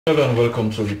Hello and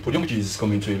welcome to the Podium, which is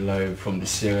coming to you live from the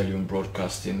Sierra Leone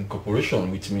Broadcasting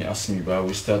Corporation. With me, Asmiba.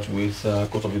 We start with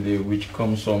quote of the day, which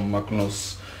comes from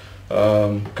Magnus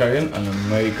Karen, an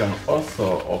American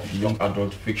author of young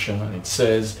adult fiction, and it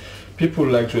says, "People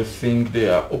like to think they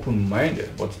are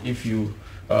open-minded, but if you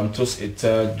toss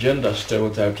a gender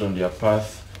stereotypes on their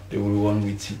path, they will run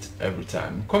with it every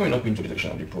time." Coming up into the section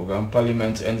of the program,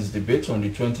 Parliament ends debate on the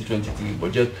 2023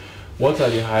 budget. What are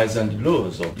the highs and the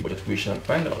lows of the budget? We shall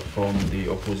find out from the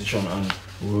opposition and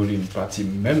ruling party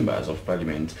members of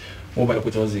Parliament. Mobile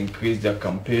operators increased their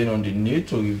campaign on the need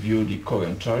to review the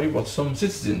current tariff, but some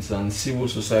citizens and civil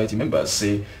society members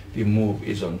say the move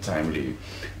is untimely.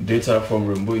 Data from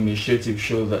Rainbow Initiative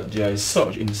show that there is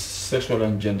surge in sexual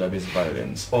and gender-based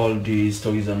violence. All these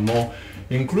stories and more,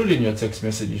 including your text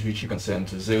messages, which you can send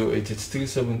to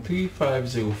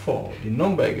 0883733504. The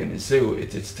number again is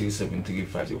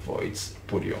 0883733504. It's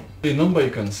Podium. The number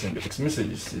you can send your text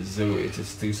messages is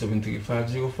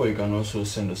 0883733504. You can also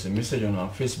send us a message on our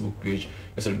Facebook page,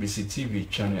 SLBC TV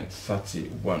channel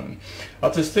 31.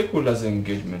 At a stakeholders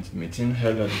engagement meeting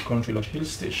held at the Country Lodge Hill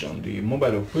Station, the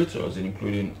mobile operators,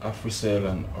 including Africell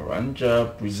and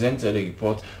Oranja, presented a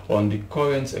report on the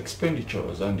current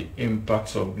expenditures and the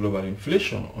impacts of global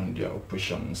inflation on their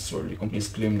operations. So the companies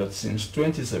claim that since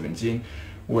 2017,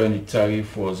 when the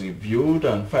tariff was reviewed,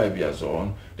 and 5 years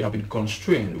on, they have been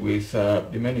constrained with the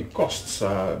many costs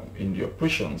in the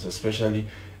operations, especially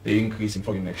the increase in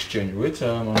foreign exchange rate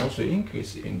and also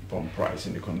increase in pump price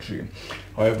in the country.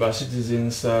 However,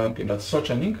 citizens claim that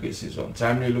such an increase is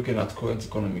untimely, looking at current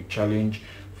economic challenge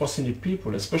forcing the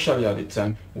people, especially at the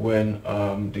time when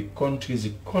the country's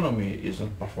economy is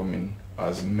not performing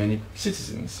as many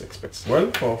citizens expect. Well,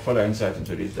 for further insight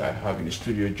into this, I have in the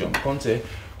studio John Conte,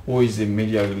 who is the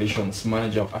media relations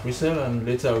manager of Africell, and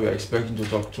later we are expecting to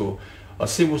talk to a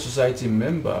civil society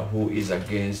member who is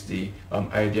against the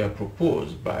idea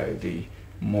proposed by the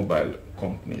mobile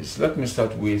companies. Let me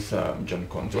start with John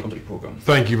Conte. Welcome to the program.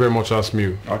 Thank you very much,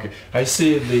 Asmu. Okay, I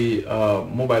see the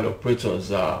mobile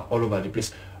operators are all over the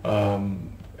place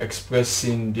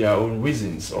expressing their own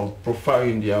reasons or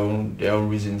profiling their own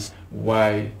reasons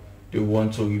why they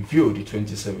want to review the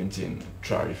 2017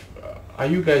 tariff. Are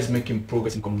you guys making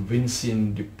progress in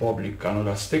convincing the public and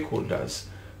other stakeholders?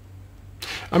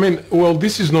 I mean, well,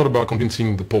 this is not about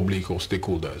convincing the public or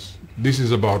stakeholders. This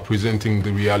is about presenting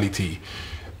the reality.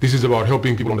 This is about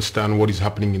helping people understand what is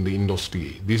happening in the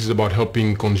industry. This is about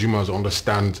helping consumers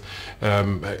understand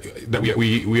that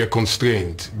we are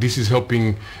constrained. This is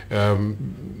helping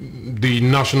the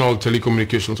National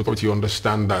Telecommunications Authority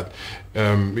understand that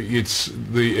a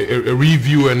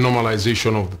review and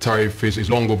normalization of the tariff is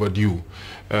long overdue.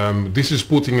 This is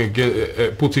putting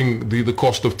the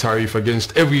cost of tariff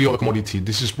against every other commodity.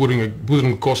 This is putting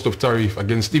the cost of tariff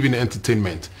against even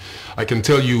entertainment. I can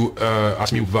tell you,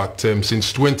 Asmi, that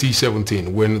since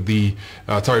 2017, when the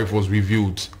tariff was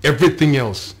reviewed, everything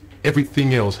else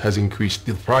has increased.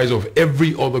 The price of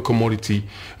every other commodity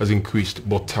has increased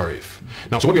but tariff.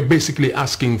 Now, so what we're basically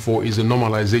asking for is a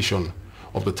normalization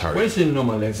of the tariff. When you say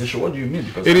normalization, what do you mean?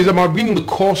 Because it is about bringing the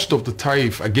cost of the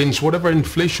tariff against whatever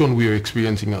inflation we are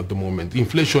experiencing at the moment.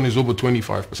 Inflation is over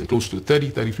 25%, close to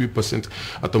 33%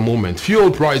 at the moment.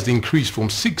 Fuel price increased from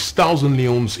 6,000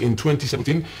 leones in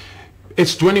 2017.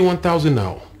 It's 21,000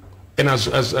 now. And as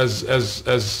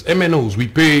MNOs, we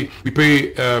pay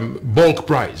bulk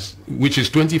price, which is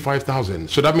 25,000.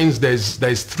 So that means there's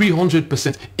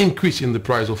 300% increase in the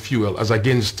price of fuel as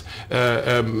against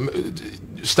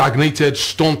stagnated,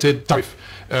 stunted tariff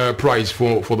price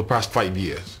for the past 5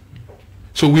 years.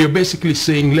 So we are basically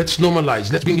saying, let's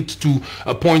normalize, let's bring it to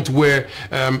a point where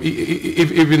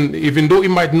even though it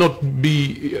might not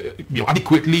be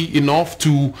adequately enough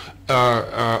to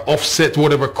offset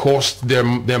whatever cost there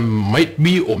might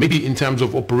be, or maybe in terms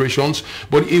of operations,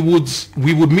 but we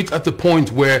would meet at the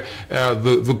point where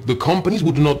the companies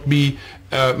would not be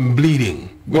bleeding,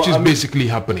 which is basically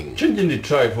happening. Changing the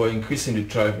tariff or increasing the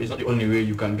tariff is not the only way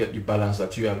you can get the balance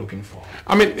that you are looking for.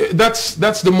 I mean, that's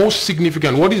the most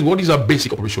significant. What is our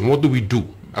basic operation? What do we do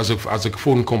as a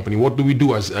phone company? What do we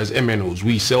do as MNOs?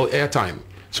 We sell airtime.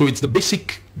 So it's the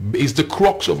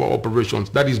crux of our operations.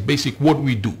 That is basic what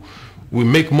we do. We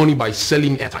make money by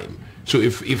selling airtime. So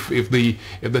if the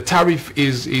tariff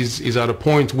is at a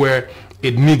point where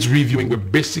it needs reviewing, we're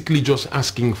basically just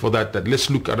asking for that let's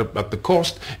look at the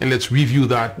cost and let's review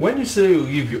that. When you say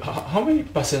review, how many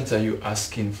percent are you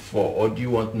asking for, or do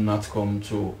you want NATCOM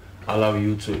to allow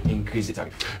you to increase the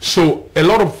tariff? So a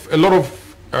lot of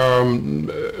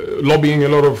lobbying, a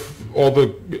lot of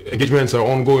other engagements are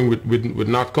ongoing with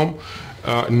NATCOM.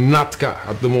 NATCA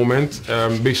at the moment,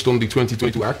 based on the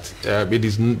 2022 Act. It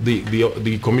is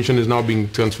the commission is now being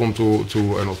transformed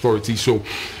to an authority. So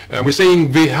we're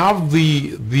saying they have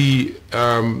the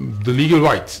legal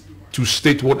right to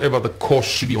state whatever the cost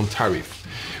should be on tariff.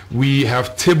 We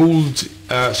have tabled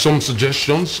some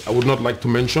suggestions I would not like to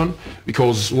mention,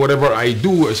 because whatever I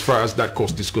do as far as that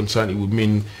cost is concerned, it would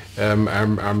mean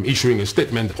I'm issuing a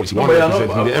statement policy representing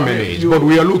the MNAs. But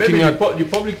we are looking at the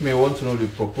public may want to know the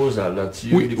proposal that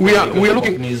we are looking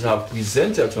companies have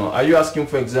presented. Are you asking,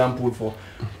 for example, for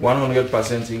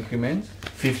 100% increment,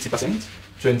 50%?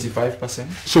 25%?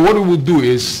 So what we would do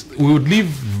is we would leave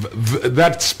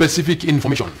that specific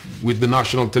information with the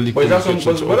National Telecommunications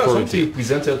Authority.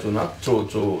 Presented to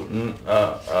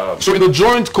so in the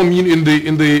joint in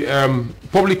the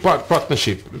public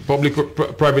partnership,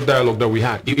 public-private dialogue that we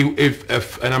had,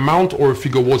 if an amount or a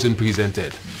figure wasn't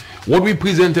presented, what we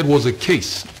presented was a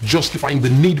case justifying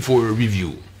the need for a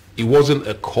review. It wasn't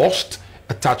a cost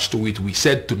attached to it. We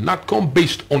said to NATCOM,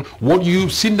 based on what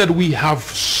you've seen that we have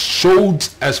showed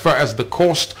as far as the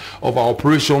cost of our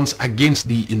operations against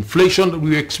the inflation that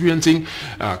we're experiencing,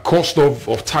 cost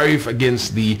of tariff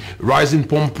against the rising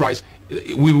pump price,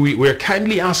 we're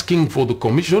kindly asking for the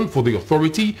commission, for the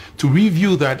authority to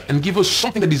review that and give us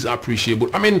something that is appreciable.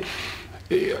 I mean,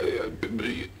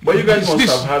 but you guys must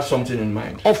have had something in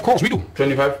mind. Of course we do.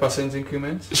 25%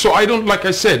 increments? So I don't, like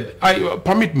I said,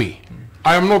 permit me.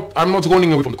 I'm not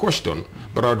running away from the question,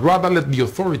 but I'd rather let the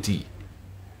authority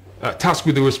tasked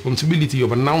with the responsibility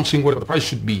of announcing what the price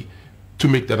should be to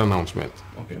make that announcement.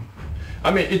 Okay. I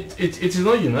mean, it is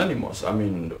not unanimous. I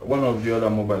mean, one of the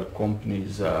other mobile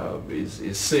companies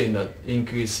is saying that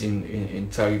increase in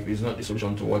tariff is not the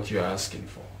solution to what you're asking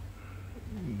for.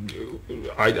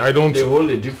 I don't. They hold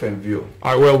a different view.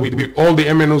 Well, all the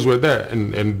MNOs were there,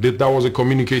 and that was a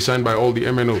communique signed by all the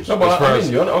MNOs. No, but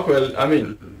I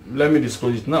mean, let me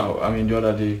disclose it now. I mean, the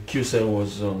other day, QCell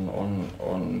was on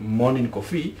Morning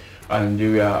Coffee, and they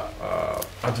were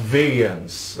at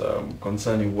variance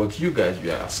concerning what you guys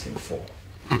were asking for.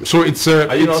 So it's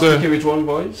are you not speaking with one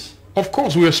voice? Of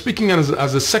course, we are speaking as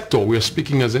a sector. We are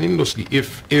speaking as an industry.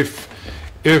 If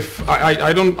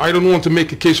I don't want to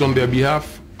make a case on their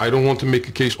behalf. I don't want to make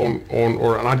a case or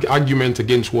an argument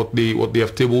against what they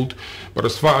have tabled. But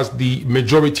as far as the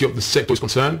majority of the sector is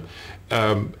concerned,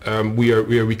 we are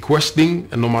requesting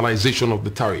a normalization of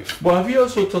the tariff. But have you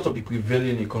also thought of the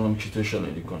prevailing economic situation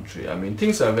in the country? I mean,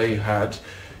 things are very hard.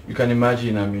 You can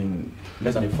imagine, I mean,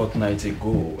 less than a fortnight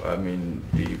ago, I mean,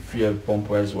 the fuel pump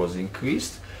price was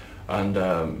increased. And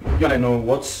I know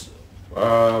what's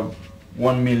 1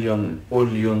 million old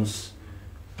Leones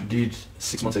did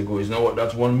 6 months ago is now what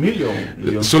that's 1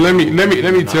 million. So let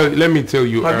me tell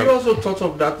you. Have you also thought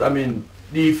of that? I mean,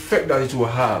 the effect that it will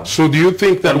have. So do you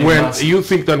think that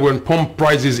when pump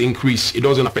prices increase, it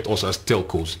doesn't affect us as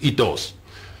telcos? It does.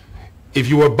 If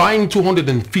you were buying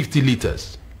 250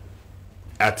 liters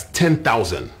at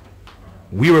 10,000,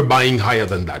 we were buying higher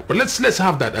than that. But let's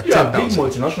have that at 10,000. Big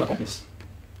multinational companies.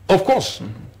 Of course.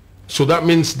 So that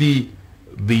means the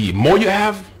more you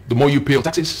have, the more you pay on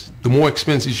taxes, the more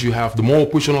expenses you have, the more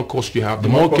operational costs you have, the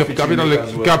more capital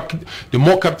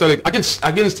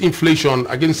against inflation.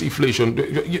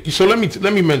 So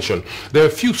let me mention, there are a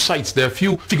few sites, there are a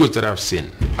few figures that I've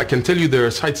seen. I can tell you there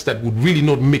are sites that would really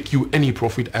not make you any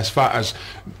profit as far as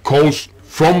calls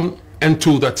from and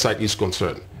to that site is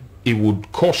concerned. It would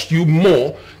cost you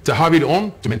more to have it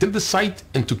on, to maintain the site,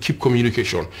 and to keep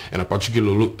communication in a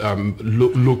particular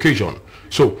location.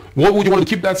 So what would you want to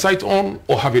keep that site on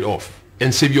or have it off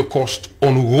and save your cost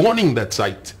on running that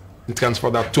site and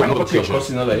transfer that to another location?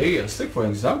 Cost in other areas. Take for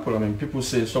example, I mean, people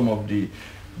say some of the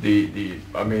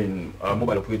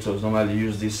mobile operators normally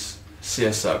use this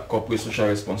CSR, corporate social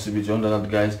responsibility, under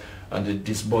that guys, and they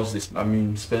disburse this, I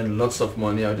mean, spend lots of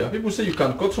money out there. People say you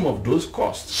can cut some of those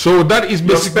costs. So that is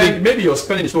basically, maybe your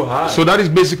spending is so high. So that is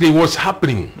basically what's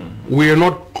happening. We are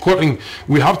not cutting.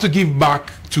 We have to give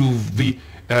back to the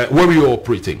where we are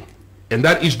operating, and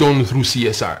that is done through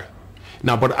CSR.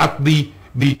 Now, but at the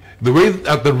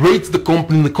rate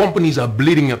the companies are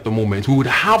bleeding at the moment, we would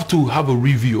have to have a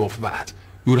review of that.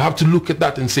 We would have to look at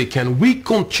that and say, can we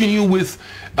continue with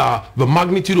the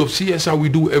magnitude of CSR we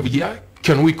do every year?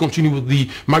 Can we continue with the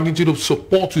magnitude of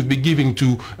support we've been giving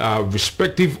to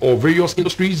respective or various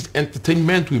industries,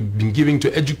 entertainment, we've been giving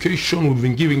to education, we've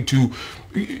been giving to,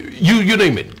 you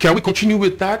name it. Can we continue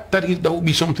with that? That would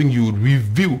be something you would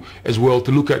review as well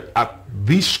to look at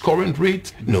this current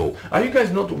rate? No. Are you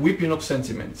guys not whipping up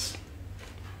sentiments?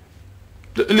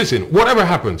 Listen, whatever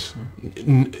happens,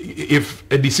 if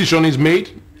a decision is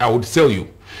made, I would tell you,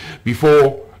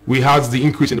 before we had the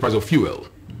increase in the price of fuel,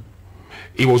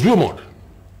 It was rumored,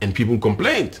 and people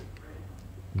complained.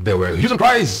 There were huge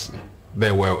price.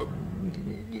 There were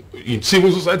in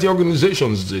civil society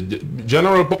organizations, the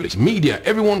general public, media,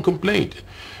 everyone complained.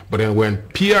 But then when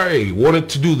PRA wanted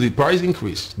to do the price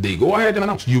increase, they go ahead and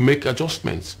announce, you make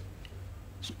adjustments.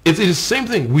 It is the same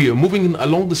thing. We are moving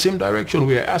along the same direction.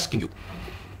 We are asking you.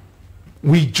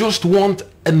 We just want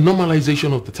a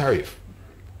normalization of the tariff.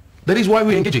 That is why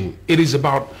we're engaging. It is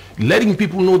about letting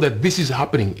people know that this is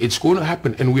happening. It's going to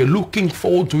happen, and we are looking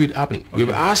forward to it happening. Okay. We've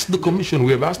asked the commission,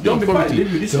 we have asked the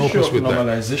authority to help us with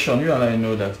normalization, that. You and I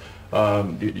know that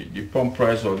the pump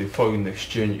price or the foreign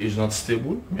exchange is not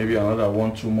stable. Maybe another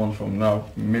 1-2 months from now,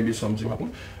 maybe something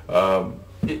happen.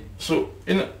 So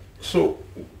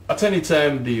at any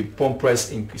time the pump price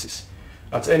increases,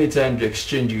 at any time the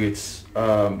exchange rates,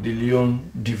 the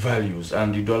Leone devalues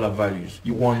and the dollar values.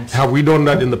 You want? Have we done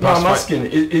that in the past? No, I'm asking.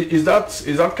 Is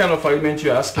that kind of arrangement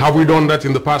you're asking? Have we done that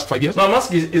in the past 5 years? No, I'm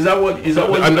asking. Is that what?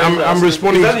 I'm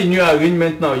responding. Is that the new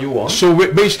arrangement now you want? So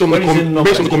based on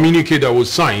the communique that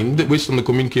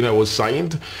was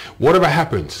signed, whatever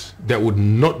happens, there would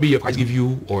not be a price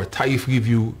review or a tariff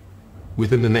review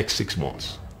within the next 6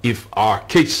 months. If our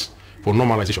case for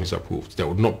normalization is approved, there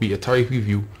would not be a tariff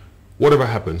review. Whatever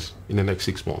happens in the next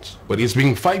 6 months. But it's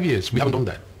been 5 years, we haven't done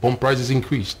that. Pump prices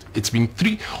increased. It's been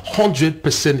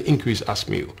 300% increase as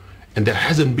meal. And there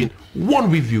hasn't been one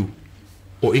review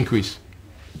or increase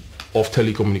of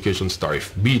telecommunications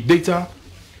tariff, be it data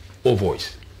or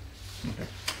voice. Okay.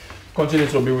 Continue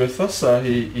to be with us.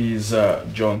 He is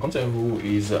John Conte, who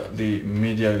is the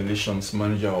Media Relations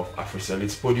Manager of AfriCell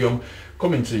Podium,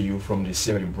 coming to you from the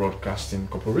Sierra Broadcasting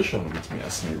Corporation with me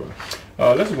as Nero.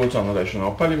 Let's go to another issue.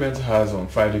 Our Parliament has on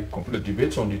Friday concluded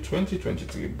debate on the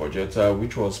 2023 budget,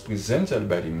 which was presented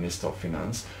by the Minister of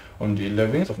Finance on the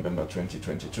 11th of November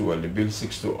 2022. Well, the bill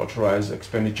seeks to authorize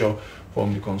expenditure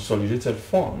from the Consolidated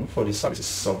Fund for the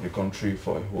services of the country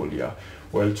for a whole year.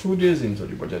 Well, 2 days into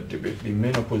the budget debate, the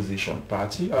main opposition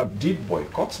party did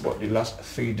boycott, but the last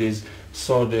 3 days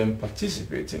saw them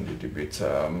participate in the debate.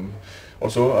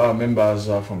 Also, members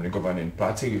from the governing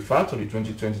party refer to the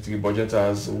 2023 budget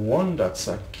as one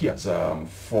that cares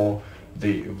for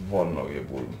the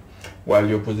vulnerable. While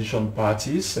the opposition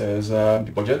party says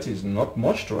the budget is not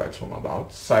much to write home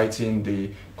about, citing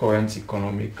the current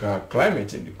economic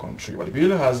climate in the country. But the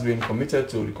bill has been committed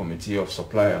to the Committee of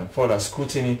Supply and further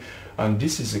scrutiny, and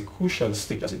this is a crucial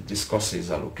stage as it discusses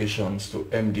allocations to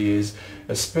MDAs,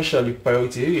 especially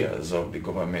priority areas of the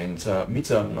government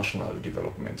midterm national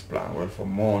development plan. Well, for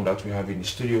more on that, we have in the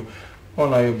studio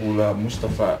Honorable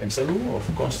Mustafa Mselu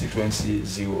of Constituency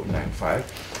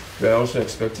 095. We are also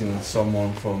expecting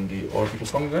someone from the All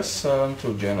People's Congress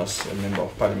to join us, a member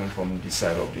of parliament from the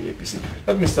side of the APC.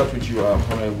 Let me start with you,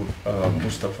 Honorable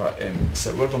Mustafa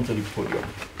Mselu. Welcome to the podium.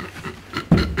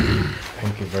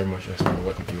 Thank you very much.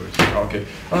 Welcome to yours. Okay.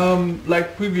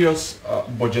 Like previous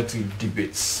budgetary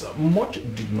debates, much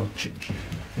did not change.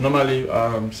 Normally,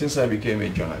 since I became a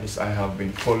journalist, I have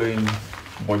been following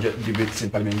budget debates in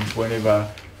parliament. Whenever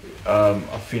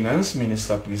a finance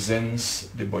minister presents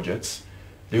the budget,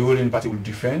 the ruling party will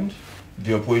defend,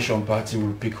 the opposition party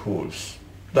will pick holes.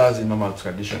 That's a normal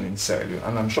tradition in Sierra Leone,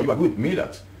 and I'm sure you agree with me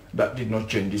that that did not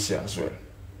change this year as well.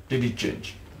 Did it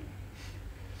change?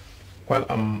 Well,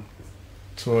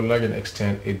 to a large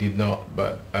extent it did not,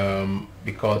 but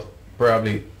because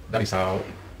probably that is how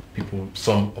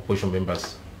some opposition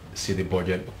members see the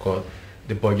budget, because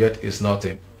the budget is not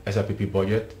a SRPP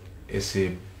budget, it's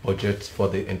a budget for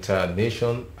the entire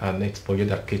nation, and it's a budget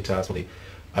that caters for the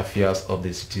affairs of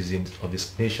the citizens of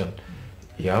this nation.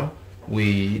 Yeah,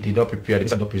 we did not prepare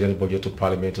the present budget to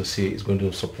Parliament to say it's going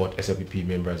to support SLPP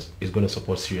members, it's going to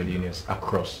support Sierra Leoneans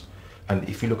across. And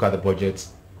if you look at the budget,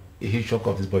 a huge chunk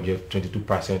of this budget,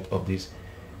 22% of this,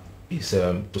 is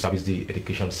to service the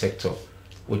education sector,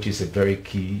 which is a very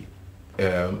key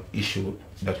issue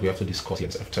that we have to discuss here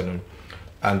this afternoon.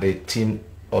 And the theme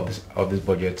of this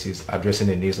budget is addressing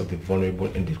the needs of the vulnerable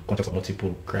in the context of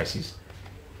multiple crises.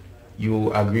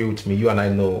 You agree with me, you and I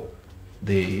know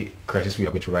the crisis we are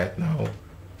going through right now,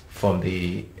 from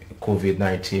the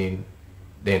COVID-19,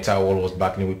 the entire world was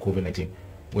battling with COVID-19.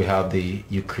 We have the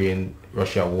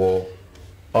Ukraine-Russia war.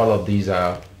 All of these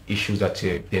are issues that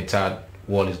the entire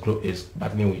world is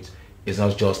battling with. It's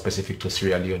not just specific to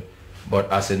Sierra Leone.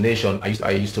 But as a nation,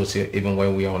 I used to say, even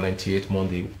when we are on 98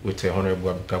 Monday with a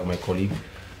Honorable my colleague,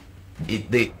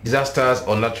 the disasters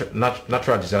or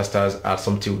natural disasters are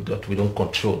something that we don't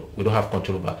control. We don't have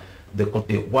control over.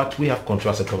 What we have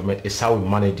control as a government is how we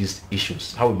manage these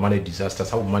issues, how we manage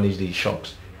disasters, how we manage the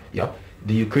shocks. Yeah,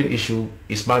 the Ukraine issue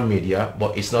is man-made, yeah,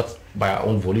 but it's not by our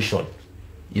own volition.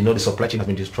 You know, the supply chain has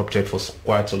been disrupted for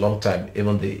quite a long time.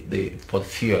 Even for the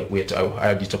fuel,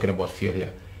 I am talking about fuel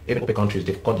here. Even OPEC countries,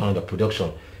 they've cut down the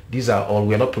production. These are all,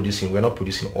 we're not producing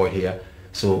oil here.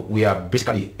 So we are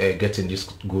basically getting these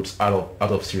goods out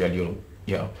of Sierra Leone.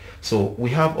 Yeah. So we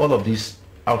have all of this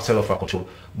outside of our control.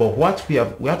 But what we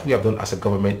have done as a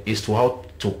government is to how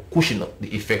to cushion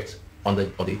the effect on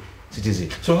the citizen.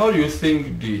 So how do you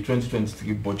think the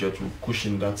 2023 budget will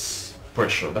cushion that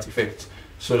pressure, that effect,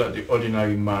 so that the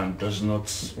ordinary man does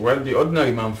not, well, the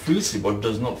ordinary man feels it but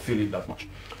does not feel it that much?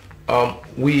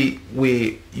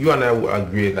 You and I will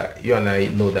agree that, you and I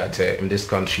know that in this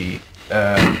country,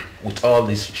 with all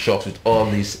these shocks, with all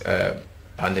this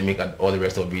pandemic and all the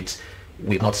rest of it,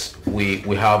 we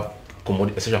have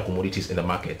essential commodities in the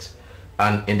market.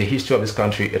 And in the history of this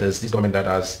country, it is this government that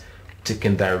has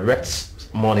taken direct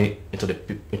money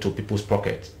into people's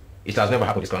pockets. It has never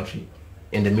happened in this country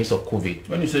in the midst of COVID.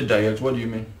 When you say direct, what do you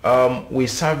mean? We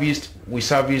serviced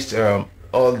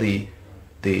all the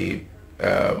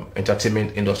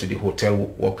entertainment industry, the hotel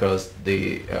workers,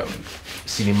 the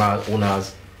cinema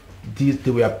owners.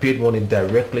 They were paid money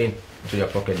directly into their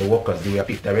pocket. The workers, they were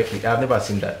paid directly. I've never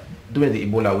seen that. During the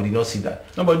Ebola, we did not see that.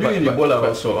 No, but during Ebola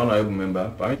also, honorable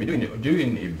member, I mean,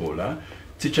 during Ebola,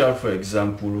 teachers, for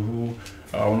example, who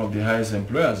are one of the highest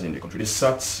employers in the country, they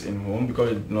sat in home because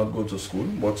they did not go to school,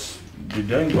 but the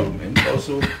then government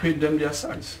also paid them their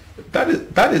salaries.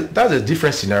 That's a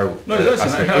different scenario. No, it's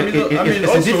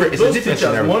a different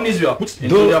scenario. Monies you are put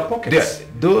into their pockets.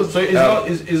 So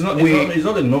it's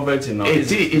not a novelty now.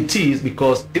 It is,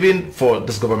 because even for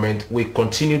this government, we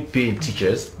continued paying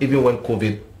teachers even when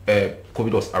COVID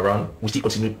was around. We still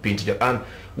continued paying teachers, and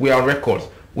we are on record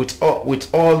with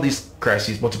all these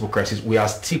crises, multiple crises. We are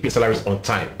still paying salaries on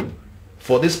time.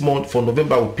 For this month, for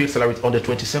November, we paid salaries on the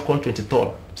 22nd,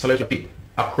 23rd. Salaries paid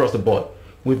across the board.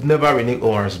 We've never reneged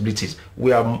on our responsibilities.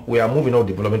 We are moving on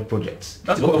development projects.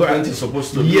 That's what government is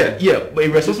supposed to do. Yeah, but a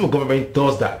responsible government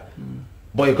does that.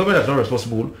 But a government that's not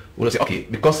responsible will say, okay,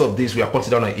 because of this, we are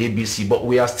cutting down on ABC, but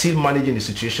we are still managing the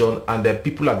situation, and the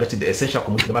people are getting the essential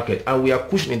commodity in the market, and we are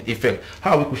cushioning the effect.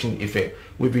 How are we cushioning the effect?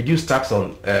 We've reduced tax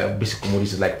on basic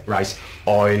commodities like rice,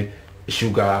 oil,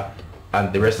 sugar,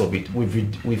 and the rest of it.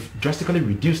 We've drastically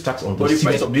reduced tax on those. But the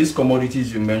price of these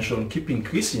commodities you mentioned keep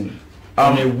increasing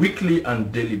on a weekly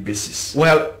and daily basis.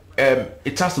 Well,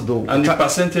 it has to do, and the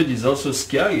percentage is also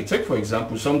scary. Take for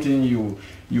example something you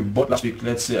bought last week,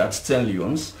 let's say at 10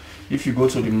 leons. If you go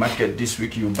to the market this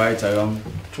week, you buy it around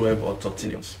 12 or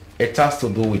 13 leons. It has to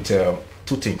do with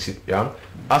two things. Yeah,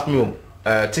 ask me,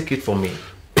 take it from me.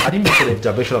 I didn't mention the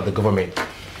intervention of the government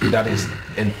that is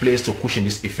in place to cushion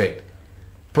this effect.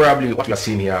 Probably what we are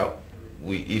seeing here,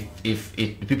 if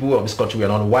the people of this country were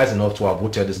not wise enough to have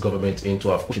voted this government in to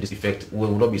have pushed this effect, we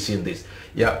will not be seeing this.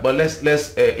 Yeah, but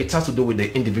it has to do with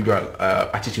the individual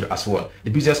attitude as well.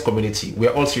 The business community, we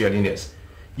are all Sierra Leoneans.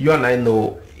 You and I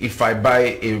know, if I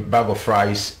buy a bag of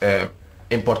rice,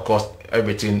 import cost,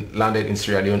 everything landed in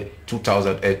Sierra Leone, $20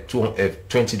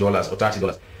 or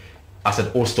 $30 as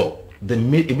an old stock.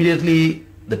 Immediately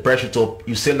the price shoot up,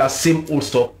 you sell that same old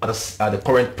stock at the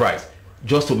current price,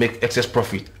 just to make excess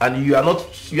profit, and you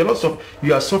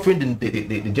are suffering.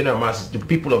 The general masses, the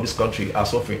people of this country are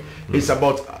suffering. It's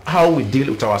about how we deal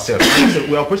with ourselves.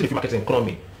 We are operating in the market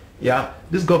economy. Yeah,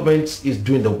 this government is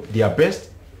doing their best.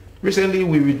 Recently,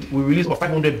 we released about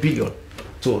 500 billion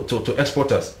to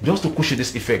exporters just to cushion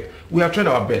this effect. We are trying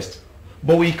our best,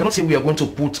 but we cannot say we are going to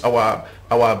put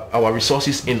our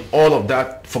resources in all of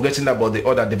that, forgetting about the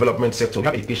other development sector. We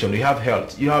have education, we have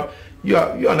health. You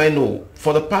and I know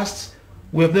for the past.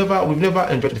 We've never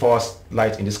enjoyed 24 hours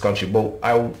light in this country, but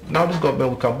now this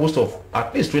government, we can boast of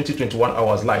at least 21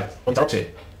 hours light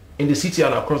uninterrupted in the city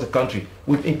and across the country.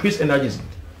 We've increased energies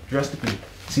drastically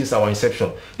since our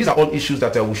inception. These are all issues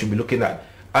that we should be looking at.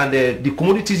 And the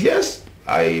commodities, yes,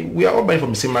 we are all buying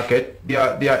from the same market. They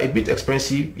are a bit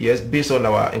expensive, yes, based on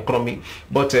our economy,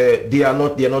 but they are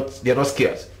not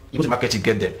scarce. You go to the market, you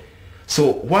get them.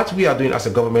 So what we are doing as a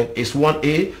government is,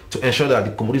 1A, to ensure that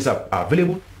the commodities are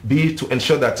available, B, to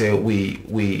ensure that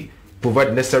we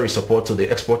provide necessary support to the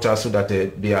exporters so that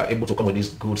they are able to come with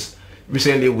these goods.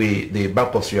 Recently, the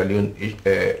Bank of Sierra Leone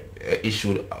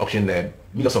auctioned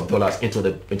millions of dollars into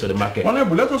the market.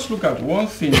 Honorable, let us look at one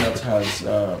thing that has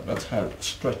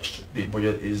stretched the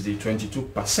budget is the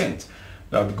 22%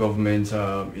 that the government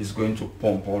is going to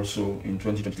pump also in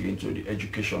 2023 into the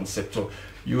education sector.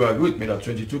 You agree with me that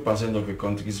 22% of a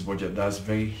country's budget, that's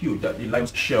very huge, that the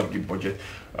lion's share of the budget.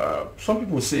 Some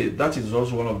people say that is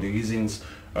also one of the reasons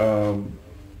the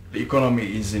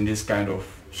economy is in this kind of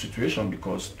situation,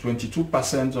 because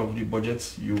 22% of the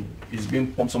budget is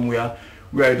being pumped somewhere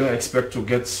where I don't expect to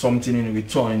get something in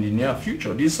return in the near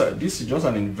future. This is just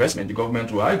an investment. The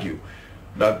government will argue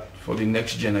that for the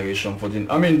next generation,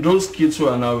 I mean, those kids who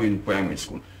are now in primary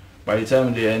school, by the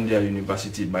time they end their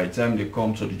university, by the time they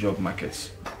come to the job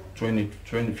markets, 15,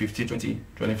 20,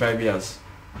 25 years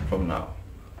from now.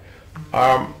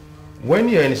 When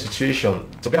you're in a situation,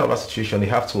 to get out of a situation,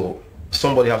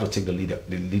 somebody has to take the lead.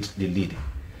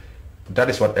 That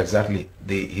is what exactly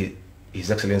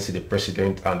His Excellency, the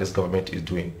President, and this government is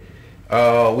doing.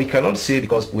 We cannot say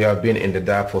because we have been in the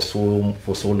dark for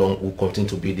so long, we'll continue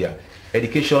to be there.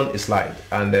 Education is life,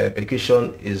 and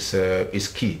education is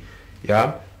key.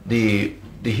 Yeah, the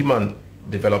human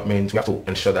development, we have to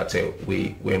ensure that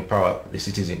we empower the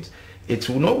citizens. It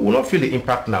will not feel the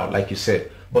impact now, like you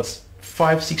said, but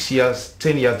 5, 6 years,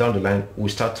 10 years down the line, we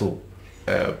start to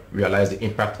realize the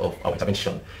impact of our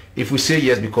intervention. If we say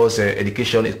yes because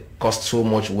education costs so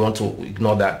much, we want to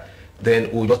ignore that, then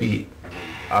we'll just be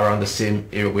around the same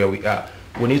area where we are.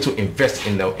 We need to invest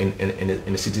in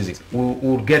the citizens.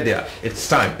 We'll get there. It's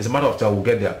time. It's a matter of time. We'll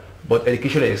get there. But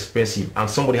education is expensive, and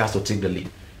somebody has to take the lead.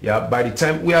 Yeah. By the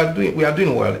time we are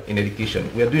doing well in education,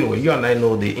 we are doing well. You and I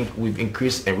know we've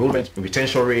increased enrollment,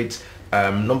 retention rates,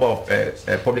 number of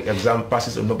public exam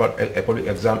passes, number of public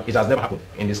exam. It has never happened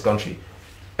in this country.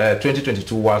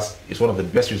 2022 is one of the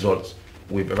best results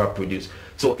we've ever produced.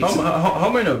 So how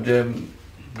many of them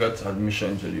got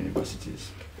admission to the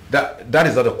universities? That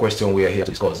is not a question we are here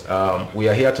to discuss. We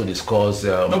are here to discuss.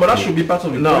 No, but that should be part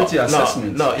of the quality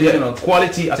assessment.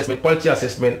 Quality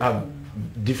assessment have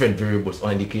different variables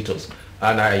or indicators,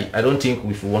 and I don't think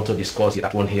we want to discuss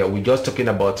that one here. We're just talking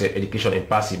about education in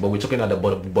passing, but we're talking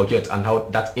about the budget and how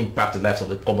that impacts the lives of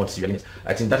the common civilians.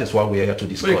 I think that is what we are here to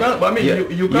discuss. But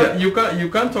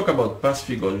you can't talk about past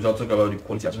figures without talking about the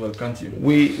quality as well, can't you?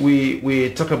 We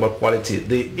talk about quality.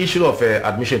 The issue of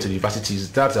admission to the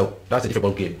universities, that's a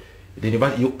difficult game. The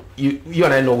you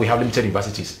and I know we have limited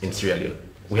universities in Sierra Leone.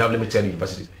 We have limited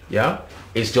universities. Yeah,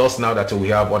 it's just now that we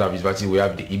have other universities. We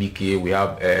have the EBK. We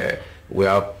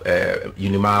have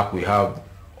Unimark. We have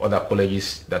other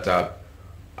colleges that are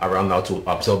around now to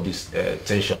absorb this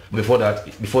tension. Before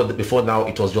now,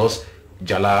 it was just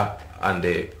Jala and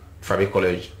the Private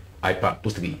College, IPA,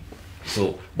 those three.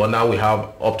 So, but now we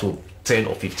have up to 10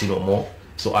 or 15 or more.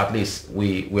 So at least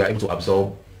we are able to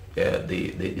absorb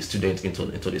the students into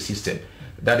the system.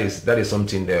 That is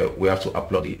something that we have to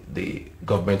applaud the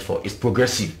government for. It's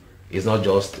progressive. It's not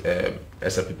just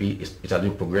SLPP. It has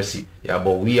been progressive. Yeah,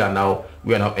 but we are now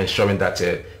ensuring that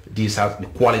the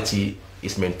quality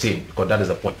is maintained, because that is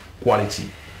the point. Quality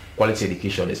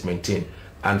education is maintained.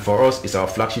 And for us, it's our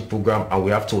flagship program, and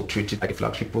we have to treat it like a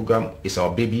flagship program. It's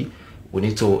our baby. We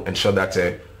need to ensure that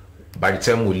by the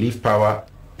time we leave power,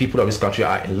 people of this country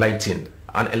are enlightened.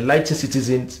 And enlightened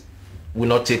citizens will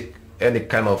not take any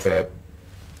kind of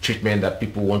treatment that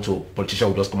politicians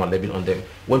will just come and levy on them.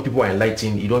 When people are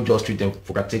enlightened, you don't just treat them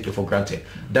take it for granted.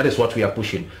 That is what we are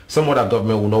pushing. Some other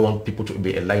government will not want people to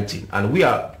be enlightened, and we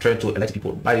are trying to enlighten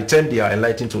people. By the time they are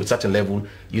enlightened to a certain level,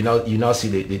 you now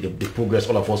see the progress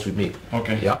all of us will make.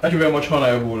 Okay. Yeah. Thank you very much,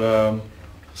 Honorable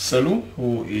Salu,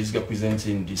 who is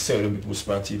representing the Sierra Leone People's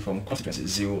Party from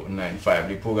constituency 095.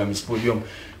 The program is Podium,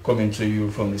 coming to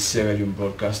you from the Sierra Leone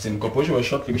Broadcasting Corporation. Well,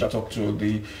 shortly we shall talk to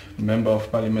the Member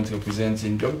of Parliament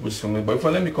representing the People's Congress. But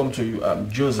before, let me come to you,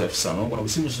 Joseph Sano, one of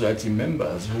the civil society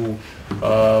members who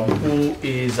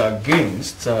is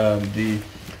against the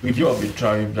review of the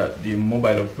tariff that the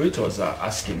mobile operators are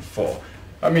asking for.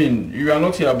 I mean, you are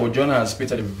not here, but John has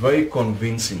painted a very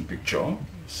convincing picture.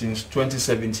 Since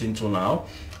 2017 to now,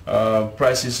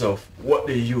 prices of what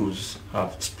they use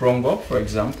have sprung up. For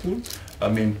example, I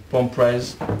mean, pump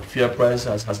price, fuel price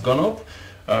has gone up.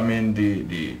 I mean,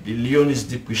 the Leone is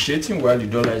depreciating while the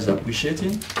dollar is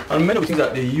appreciating, and many of the things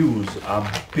that they use are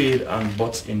paid and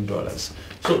bought in dollars.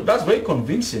 So that's very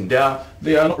convincing. They are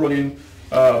not running.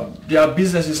 Their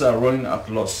businesses are running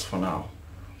at loss for now.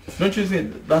 Don't you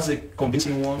think that's a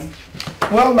convincing one?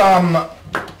 Well,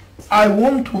 I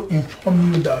want to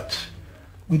inform you that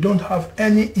we don't have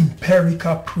any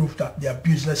empirical proof that their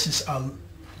businesses are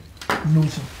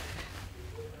losing.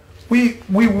 We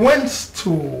went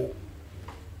to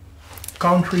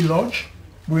Country Lodge.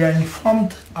 We are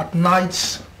informed at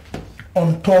night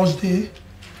on Thursday.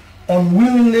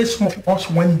 Unwillingly, some of us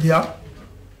went there,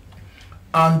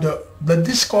 and the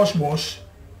discourse was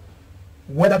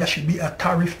whether there should be a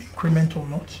tariff increment or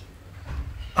not.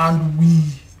 And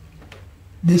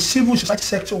the civil society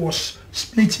sector was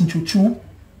split into two.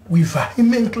 We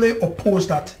vehemently opposed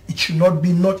that it should not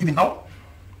be, not even now.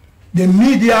 The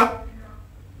media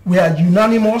were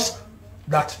unanimous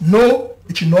that no,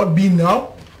 it should not be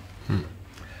now.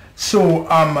 So,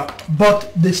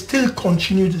 but they still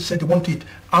continue to say they want it.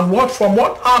 And from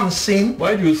what I'm seeing...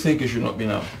 Why do you think it should not be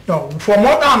now? No, from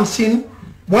what I'm seeing,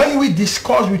 when we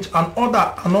discuss with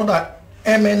another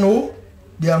MNO,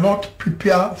 they are not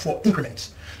prepared for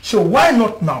increments. So why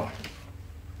not now?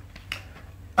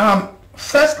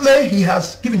 Firstly, he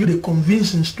has given you the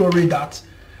convincing story that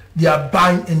they are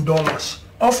buying in dollars.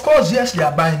 Of course, yes, they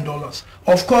are buying dollars.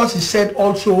 Of course, he said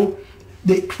also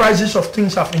the prices of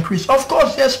things have increased. Of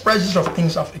course, yes, prices of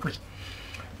things have increased.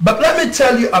 But let me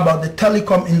tell you about the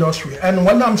telecom industry. And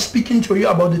when I'm speaking to you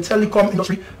about the telecom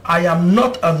industry, I am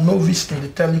not a novice in the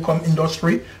telecom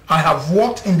industry. I have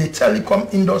worked in the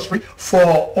telecom industry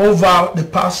for over the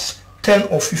past 10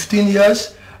 or 15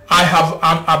 years. I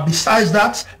have, besides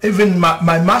that, even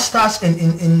my master's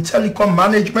in telecom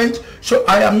management. So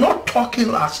I am not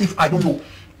talking as if I don't know.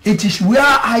 It is where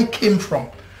I came from.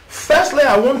 Firstly,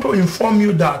 I want to inform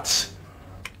you that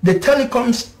the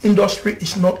telecoms industry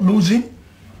is not losing.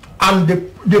 And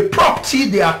the property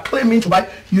they are claiming to buy,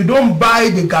 you don't buy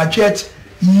the gadget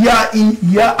year in,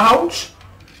 year out.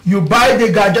 You buy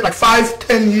the gadget like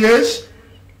 5-10 years.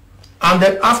 And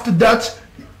then after that,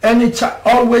 anytime,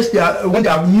 always when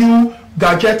there are new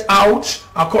gadget out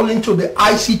according to the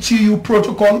ICTU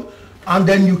protocol, and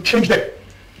then you change them.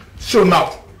 So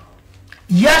now,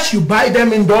 yes, you buy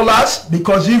them in dollars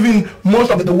because even most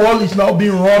of the world is now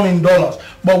being run in dollars.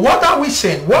 But what are we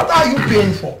saying? What are you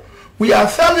paying for? We are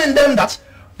telling them that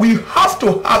we have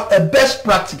to have a best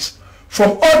practice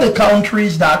from all the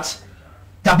countries that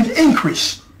have been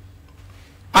increased.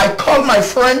 I called my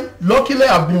friend. Luckily,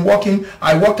 I've been working.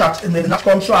 I worked in the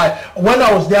NASCOM, so when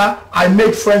I was there, I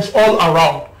made friends all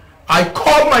around. I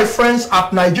called my friends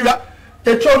at Nigeria.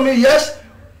 They told me, yes,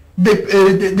 the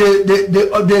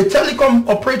telecom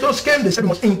operators came. They said we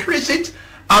must increase it,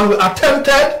 and we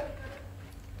attempted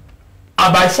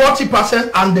by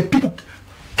 40%, and the people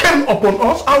came upon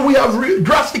us, and we have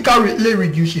drastically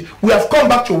reduced it. We have come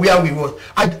back to where we were.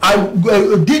 I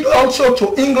did also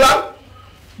to England.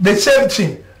 The same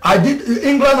thing.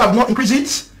 England have not increased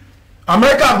it.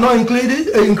 America have not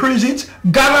increased it.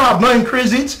 Ghana have not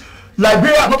increased it.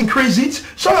 Liberia have not increased it.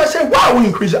 So I said, why are we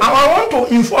increasing? And I want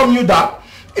to inform you that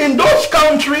in those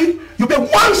countries, you pay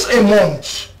once a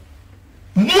month.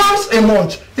 Once a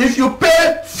month. If you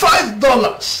pay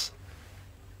 $5,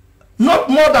 not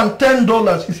more than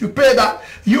 $10, if you pay that,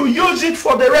 you use it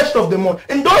for the rest of the month.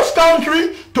 In those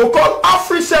countries, to call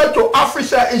AfriCell to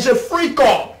AfriCell is a free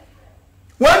call.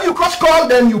 When you cross call,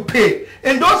 then you pay.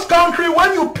 In those countries,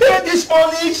 when you pay these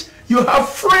monies, you have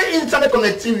free internet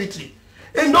connectivity.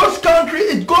 In those countries,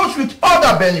 it goes with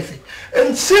other benefits.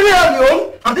 In Sierra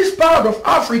Leone, and this part of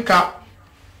Africa,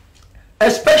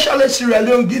 especially Sierra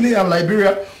Leone, Guinea, and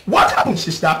Liberia, what happens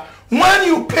is that when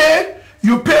you pay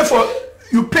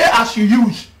as you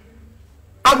use.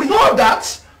 And we know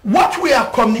that what we are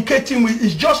communicating with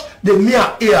is just the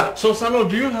mere ear. So Sano,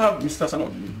 do you have, Mr.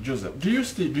 Sano, Joseph, do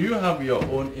you have your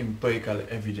own empirical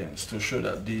evidence to show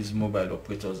that these mobile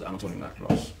operators are not running at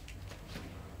loss?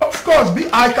 Of course,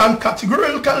 I can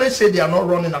categorically say they are not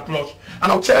running at loss.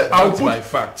 And I'll put by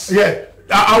facts. Yeah,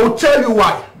 I will tell you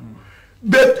why.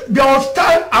 But there was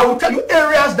time, I will tell you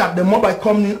areas that the mobile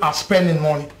companies are spending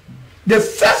money. The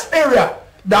first area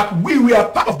that we were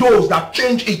part of those that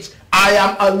changed it, I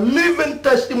am a living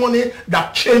testimony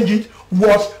that changed it,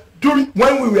 was during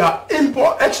when we were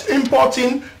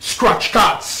importing scratch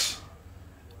cards.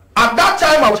 At that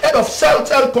time, I was head of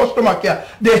Celtel customer care.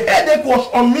 The headache was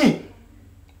on me.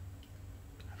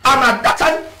 And at that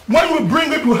time, when we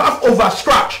bring it, we have over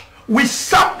scratch. We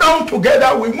sat down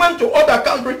together, we went to other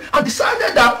countries and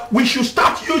decided that we should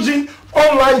start using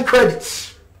online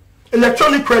credits,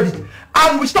 electronic credit.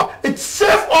 And we stopped. It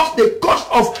saved us the cost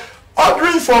of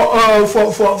ordering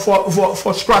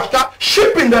for scratch card,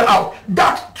 shipping them out.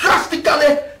 That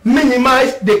drastically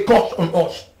minimized the cost on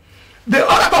us. The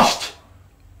other cost,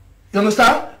 you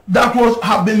understand, that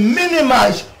have been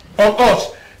minimized on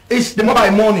us is the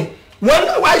mobile money. When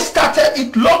I started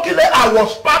it, luckily I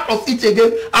was part of it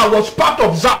again. I was part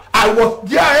of ZAP. I was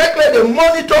directly the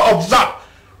monitor of ZAP.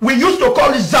 We used to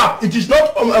call it ZAP. It is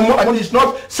not money, it's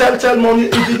not Celtel money,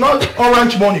 it is not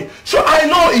Orange money. So I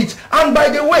know it. And by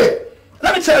the way,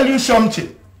 let me tell you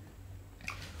something.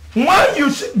 When you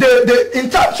in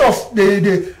terms of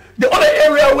the other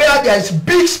area where there is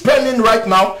big spending right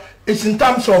now is in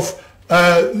terms of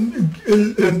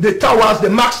the towers, the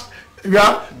max,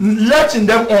 yeah, letting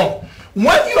them on.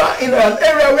 When you are in an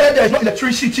area where there is no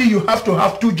electricity, you have to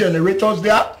have 2 generators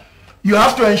there. You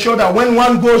have to ensure that when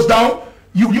one goes down,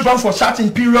 you use one for certain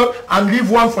period and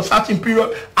leave one for certain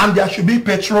period, and there should be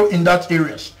petrol in that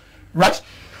areas, right?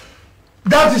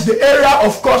 That is the area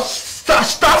of course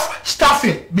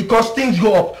staffing, because things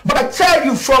go up. But I tell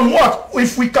you, from what,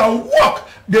 if we can walk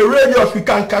the radius, we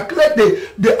can calculate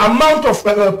the amount of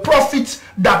profits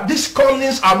that these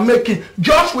companies are making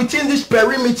just within this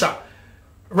perimeter,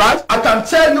 right? I can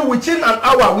tell you within an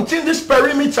hour, within this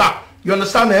perimeter, you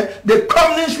understand, the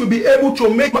companies will be able to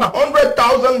make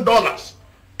 $100,000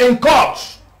 in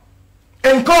calls.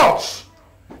 In calls.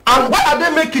 And why are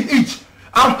they making it?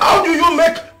 And how do you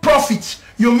make profits?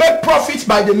 You make profits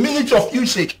by the minute of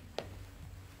usage.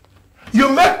 You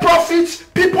make profits,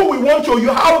 people will want to, you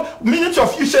have minutes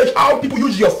of usage, how people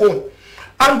use your phone.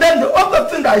 And then the other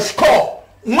thing that is core,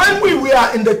 when we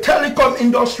were in the telecom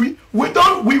industry, we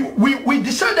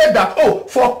decided that, oh,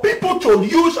 for people to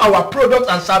use our product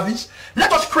and service,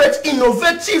 let us create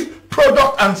innovative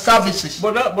product and services.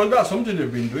 But that's something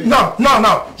they've been doing.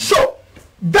 Now. So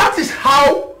that is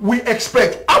how we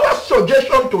expect. Our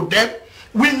suggestion to them,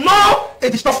 we know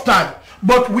it is tough time,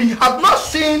 but we have not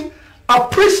seen a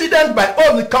precedent by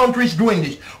all the countries doing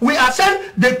this. We are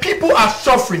saying the people are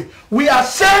suffering. We are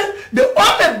saying the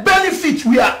only benefit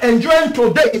we are enjoying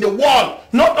today in the world,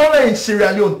 not only in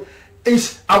Sierra Leone,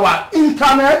 is our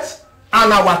internet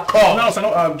and our call. Now,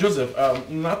 so, Joseph,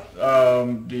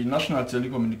 the National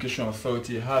Telecommunication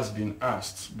Authority has been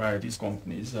asked by these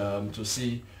companies to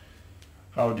see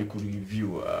how they could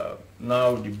review.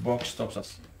 Now the buck stops at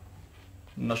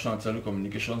National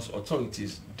Telecommunications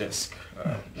Authority's desk.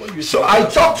 So I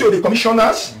talked to the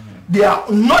commissioners. They are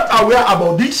not aware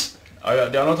about this.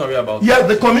 They are not aware about. Yeah,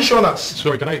 the commissioners.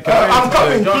 Sorry, can I I'm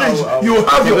coming, please. You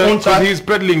have your own time. He's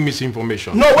peddling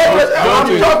misinformation. No, wait,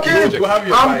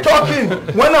 I'm talking.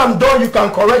 When I'm done, you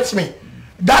can correct me.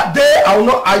 That day,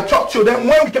 I talked to them.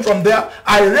 When we came from there,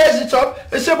 I raised it up.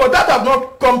 They said, but that has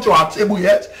not come to our table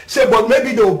yet. Say, but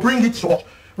maybe they will bring it to us,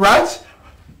 right?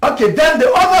 Okay, then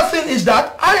the other thing is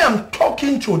that I am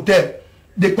talking to them,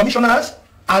 the commissioners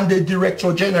and the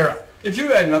director general. If you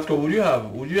were in NATCO,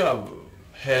 would you have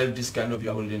held this kind of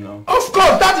holding now? Of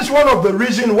course, that is one of the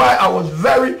reasons why I was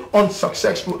very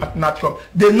unsuccessful at NATCOM.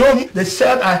 They know me. They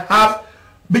said I have,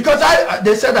 because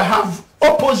they said I have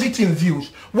opposing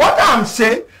views. What I'm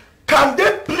saying, can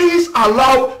they please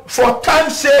allow, for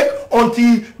time's sake,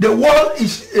 until the world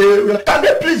is, can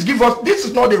they please give us, this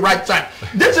is not the right time.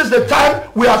 This is the time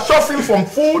we are suffering from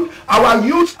food. Our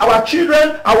youth, our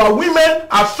children, our women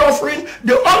are suffering.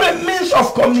 The only means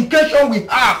of communication we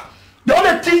have, the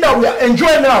only thing that we are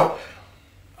enjoying now,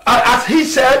 as he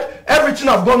said, everything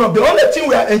has gone up. The only thing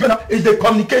we are enjoying now is the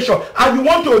communication. And you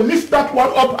want to lift that one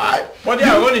up high. But they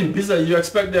are running business. You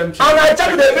expect them to. And I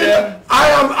tell you,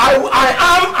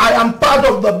 I am part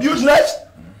of the business.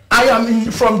 I am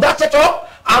from that sector,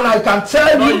 and I can tell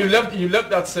you. No, you left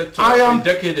that sector a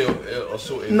decade or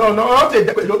so ago. No, not a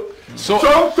decade. So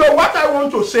what I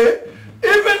want to say,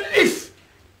 even if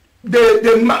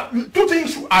two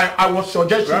things I was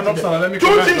suggesting to them.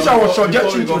 Two things I was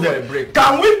suggesting to them.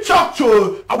 Can we talk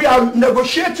to, we are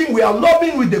negotiating, we are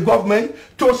lobbying with the government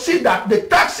to see that the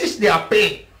taxes they are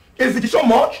paying, if it is so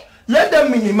much, let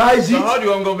them minimize it. So how do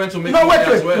you want government to make it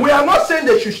as well? We are not saying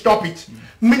they should stop it.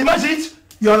 Minimize it,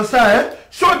 you understand?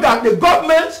 So that the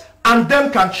government and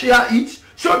them can share it,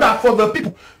 so that for the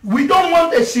people, we don't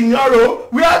want a scenario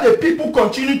where the people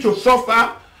continue to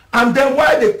suffer and then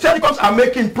while the telecoms are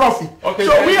making profit. Okay,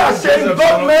 so we are saying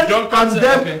government and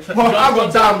them will have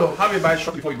a dialogue. Have a bite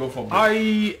shot before you go forward.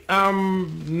 I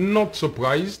am not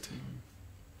surprised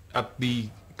at the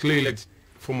clear-legged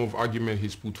form of argument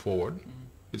he's put forward.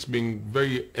 It's been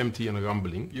very empty and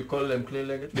rambling. You call them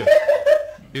clear-legged? Yes.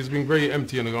 It's been very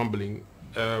empty and rambling.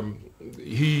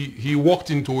 He walked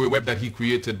into a web that he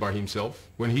created by himself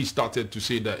when he started to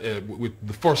say that with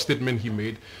the first statement he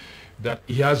made, that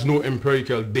he has no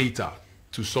empirical data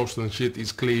to substantiate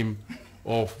his claim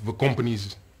of the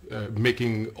companies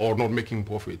making or not making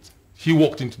profit. He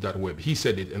walked into that web. He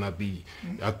said it, and at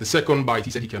the second bite,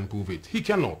 he said he can prove it. He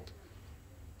cannot.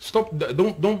 Stop that.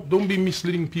 Don't be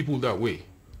misleading people that way.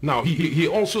 Now, he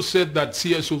also said that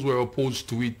CSOs were opposed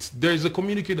to it. There is a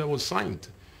communique that was signed.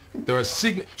 There are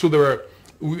so there are.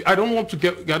 I don't want to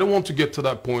get to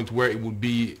that point where it would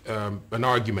be an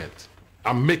argument.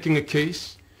 I'm making a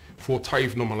case for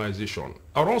tariff normalization.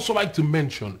 I'd also like to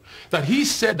mention that he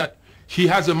said that he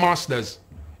has a master's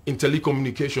in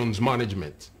telecommunications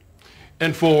management.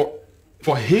 And for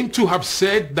him to have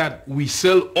said that we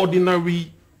sell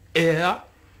ordinary air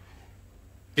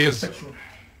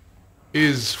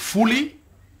is fully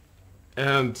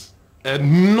and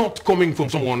not coming from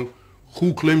someone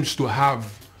who claims to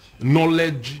have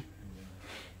knowledge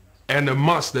and a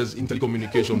master's in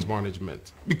telecommunications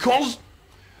management. Because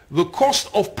the cost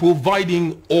of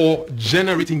providing or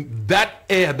generating that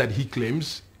air that he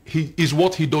claims is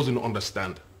what he doesn't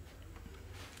understand.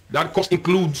 That cost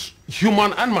includes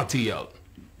human and material.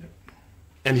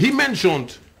 And he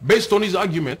mentioned, based on his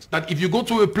argument, that if you go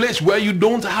to a place where you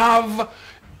don't have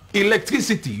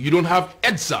electricity, you don't have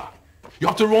EDSA, you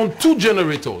have to run 2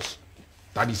 generators.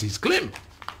 That is his claim.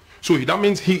 So that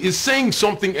means he is saying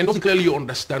something and doesn't clearly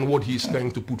understand what he is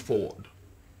trying to put forward.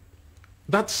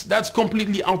 That's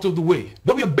completely out of the way.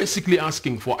 What we are basically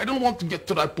asking for, I don't want to get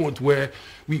to that point where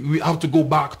we have to go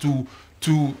back to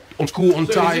unscrew,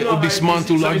 untie, or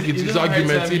dismantle his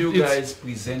argument. You guys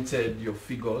presented your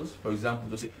figures, for example,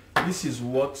 to say this is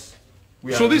what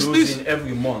we are losing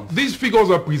every month. These figures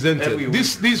are presented.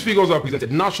 These figures are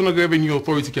presented. National Revenue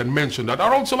Authority can mention that.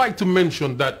 I'd also like to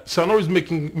mention that Sanor is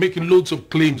making loads of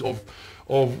claims of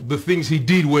the things he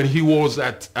did when he was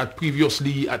at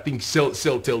previously, I think,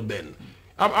 Celtel then.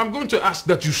 I'm going to ask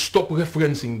that you stop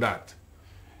referencing that,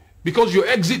 because your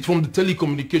exit from the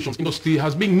telecommunications industry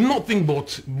has been nothing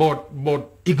but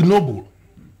ignoble.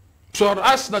 So I'd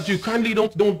ask that you kindly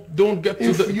don't get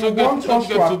to the. If you want us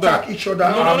to attack each other,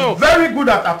 no. I'm very good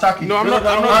at attacking. No, I'm not.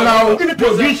 And I will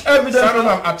produce evidence when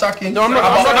I'm attacking. No, I'm not.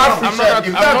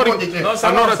 If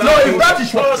that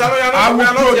is what I will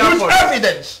produce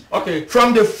evidence. Okay.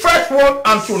 From the first one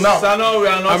until now. Sano, we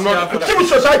are not. The civil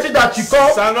society that you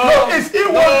call. No, if he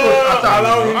wants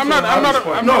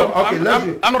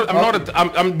to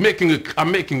attack. I'm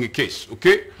making a case.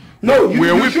 Okay. No,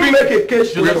 you should make a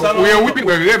case. We're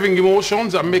revving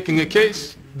emotions. I'm making a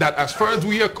case that as far as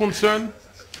we are concerned,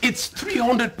 it's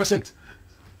 300%.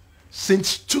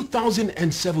 Since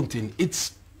 2017,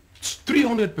 it's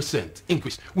 300%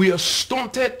 increase. We are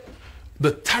stunted.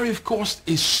 The tariff cost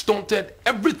is stunted.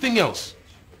 Everything else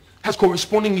has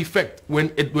corresponding effect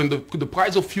when the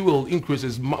price of fuel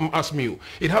increases. Ask me,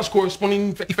 it has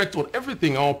corresponding effect on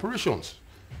everything, our operations.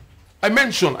 I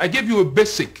gave you a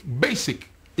basic.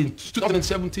 In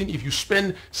 2017, if you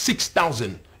spend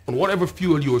 6,000 on whatever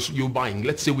fuel you're buying,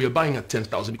 let's say we are buying at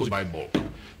 10,000 because you buy bulk.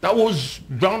 That was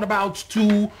roundabout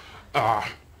to,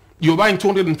 you're buying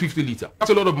 250 litre.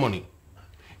 That's a lot of money.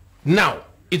 Now,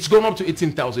 it's gone up to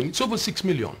 18,000. It's over 6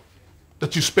 million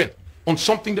that you spent on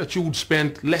something that you would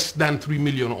spend less than 3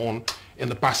 million on in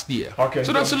the past year. Okay,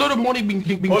 so that's a lot of money being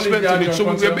spent on it. So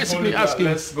we're basically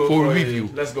asking for a review.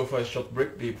 Let's go for a short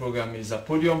break. The program is a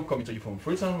Podium, coming to you from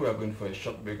Freetown. We are going for a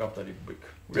short break. After the break,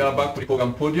 we are back to the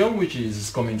program Podium, which is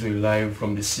coming to you live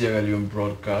from the Sierra Leone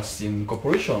Broadcasting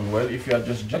Corporation. Well, if you are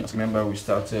just joining us, remember we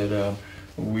started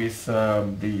with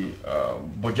the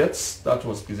budgets that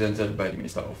was presented by the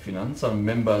Minister of Finance, and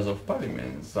members of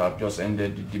Parliament have just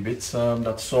ended the debates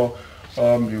that saw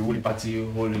the ruling party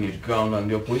holding its ground and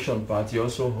the opposition party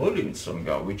also holding its own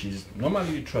ground, which is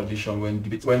normally the tradition when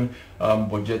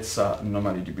budgets are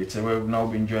normally debated. We've now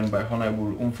been joined by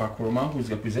Honorable Umfa Kuroma, who is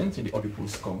representing the All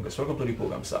People's Congress. Welcome to the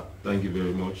program, sir. Thank you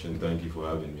very much, and thank you for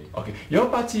having me. Okay, your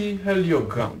party held your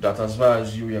ground that as far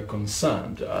as you are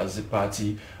concerned as a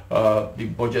party,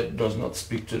 the budget does not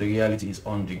speak to the realities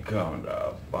on the ground.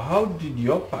 But how did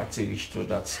your party reach to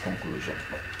that conclusion?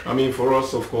 I mean, for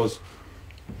us, of course,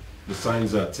 the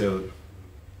signs are telling.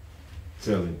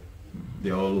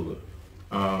 They're all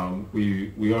over.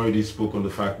 We already spoke on the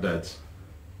fact that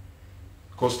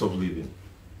cost of living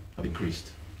have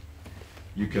increased.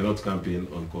 You cannot campaign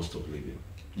on cost of living.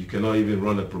 You cannot even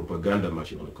run a propaganda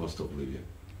machine on the cost of living.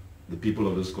 The people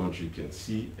of this country can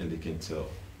see and they can tell.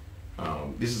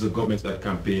 This is a government that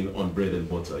campaign on bread and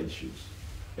butter issues.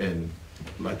 And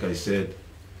like I said,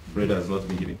 bread has not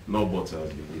been given, nor butter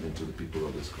has been given to the people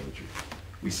of this country.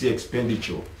 We see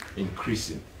expenditure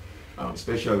increasing,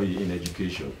 especially in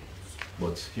education,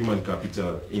 but human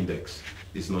capital index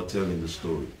is not telling the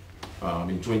story.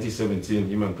 In 2017,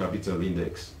 human capital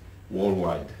index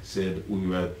worldwide said we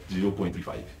were at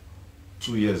 0.35.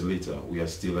 2 years later, we are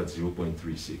still at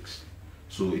 0.36.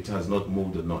 So it has not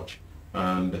moved a notch.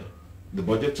 And the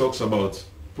budget talks about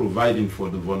providing for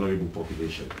the vulnerable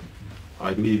population.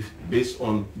 I believe based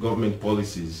on government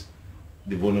policies,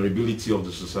 the vulnerability of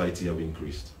the society have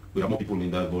increased. We have more people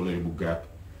in that vulnerable gap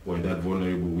or in that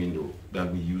vulnerable window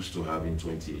than we used to have in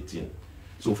 2018.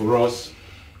 So for us,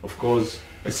 of course,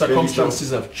 the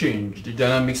circumstances have changed. The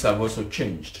dynamics have also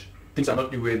changed. Things are not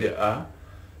the way they are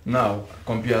now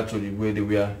compared to the way they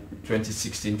were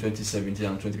 2016, 2017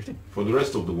 and 2015. For the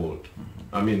rest of the world.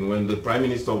 I mean, when the Prime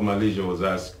Minister of Malaysia was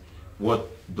asked, what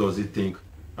does he think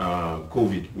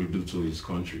COVID will do to his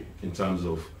country in terms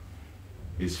of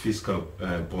his fiscal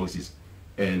policies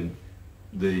and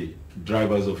the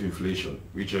drivers of inflation,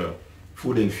 which are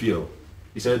food and fuel.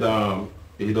 He said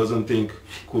he doesn't think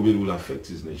COVID will affect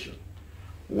his nation.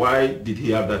 Why did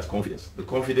he have that confidence? The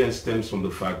confidence stems from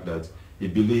the fact that he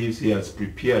believes he has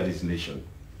prepared his nation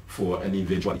for an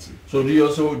eventuality. So do you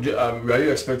also, are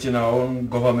you expecting our own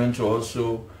government to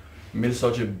also make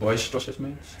such a boisterous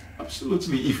statement?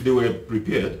 Absolutely, if they were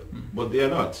prepared, but they are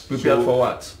not. Prepared So, for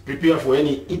what? Prepared for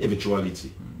any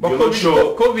eventuality. But You're not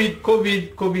sure.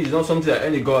 COVID is not something that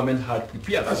any government had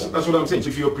prepared for. That's what I'm saying. So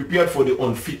if you're prepared for the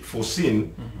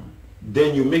unforeseen,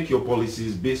 then you make your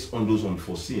policies based on those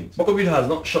unforeseen. But COVID has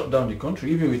not shut down the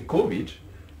country. Even with COVID,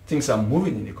 things are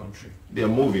moving in the country. They are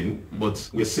moving, but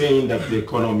we're saying that the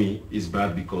economy is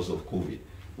bad because of COVID.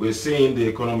 We're saying the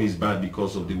economy is bad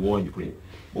because of the war in Ukraine.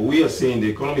 But we are saying the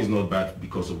economy is not bad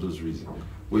because of those reasons.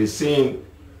 We're saying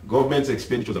government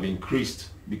expenditures have increased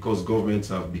because governments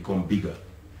have become bigger.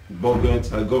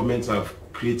 Governments have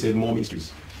created more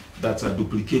ministries that are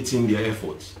duplicating their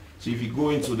efforts. So if you go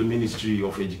into the Ministry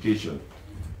of Education,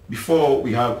 before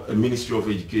we have a Ministry of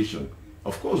Education,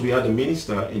 of course we had a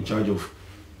minister in charge of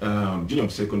junior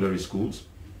secondary schools.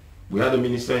 We had a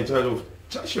minister in charge of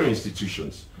tertiary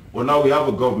institutions. Well, now we have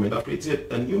a government that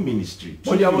created a new ministry.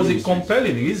 But there was a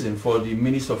compelling reason for the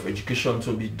Minister of Education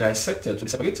to be dissected, to be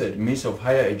separated. The Minister of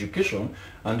Higher Education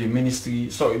and the Ministry,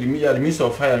 sorry, the Minister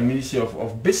of Higher and Ministry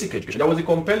of Basic Education. There was a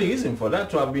compelling reason for that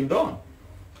to have been done.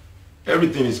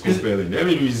 Everything is compelling.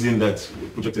 Every reason that's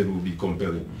projected will be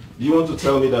compelling. Do you want to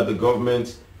tell me that the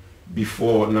government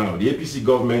before now, the APC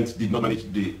government did not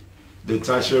manage the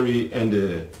tertiary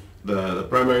and the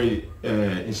primary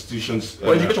institutions?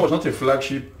 Well, education was not a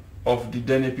flagship of the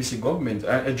then APC government.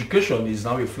 Education is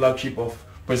now a flagship of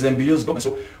President Billion's government.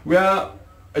 So where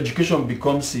education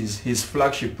becomes his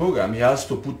flagship program, he has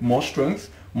to put more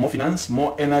strength, more finance,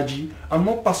 more energy, and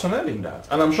more personnel in that.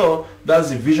 And I'm sure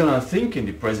that's the vision and thinking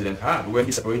the president had when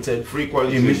he separated free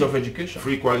quality the Minister of Education.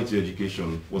 Free quality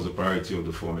education was a priority of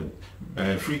the former.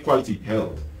 Free quality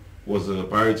health was a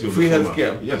priority of free the former.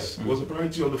 healthcare. Yes, was a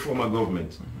priority of the former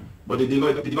government. But they did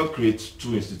not create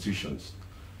two institutions.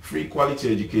 Free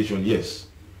quality education, yes,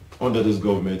 under this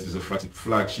government is a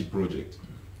flagship project.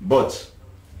 But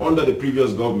under the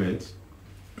previous government,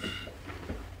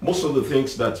 most of the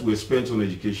things that were spent on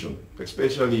education,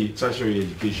 especially tertiary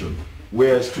education,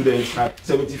 where students had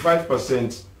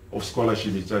 75% of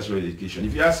scholarship in tertiary education.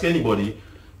 If you ask anybody,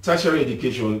 tertiary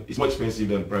education is more expensive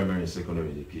than primary and secondary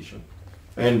education.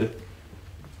 And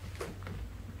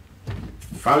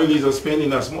families are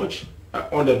spending as much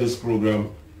under this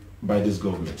program by this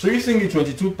government. So you think the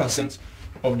 22%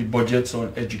 of the budget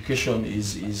on education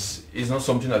is not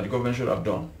something that the government should have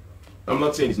done? I'm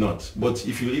not saying it's not, but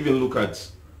if you even look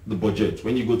at the budget,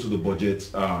 when you go to the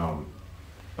budget,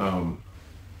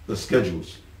 the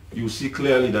schedules, you see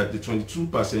clearly that the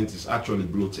 22% is actually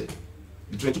bloated.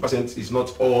 The 22% is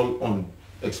not all on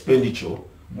expenditure.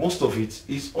 Most of it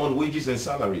is on wages and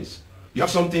salaries. You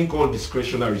have something called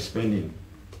discretionary spending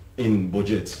in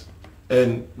budgets,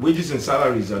 and wages and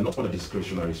salaries are not on a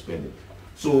discretionary spending.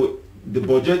 So the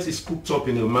budget is cooked up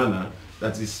in a manner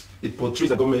that it portrays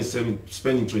the government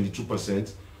spending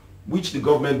 22%, which the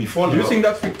government before now... Do you think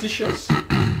that's fictitious?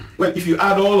 Well, if you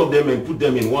add all of them and put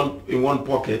them in one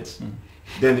pocket,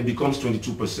 then it becomes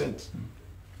 22%.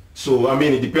 So, I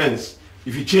mean, it depends.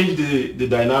 If you change the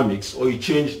dynamics or you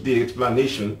change the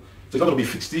explanation, so it's not going to be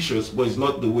fictitious, but it's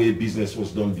not the way business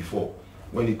was done before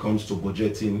when it comes to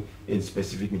budgeting in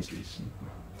specific ministries.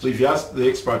 So if you ask the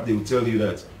expert, they will tell you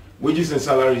that wages and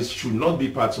salaries should not be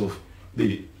part of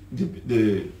because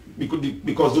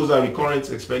those are recurrent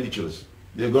expenditures.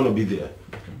 They're going to be there.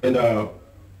 And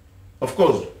of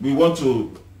course, we want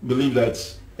to believe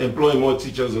that employing more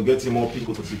teachers or getting more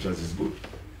people to teachers is good.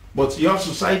 But you have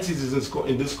societies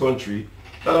in this country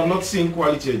that have not seen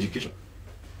quality education.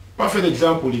 Perfect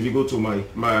example, if you go to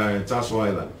my Tasso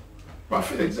Island.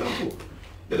 Perfect example.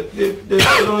 They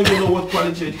don't even know what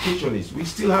quality education is. We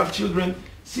still have children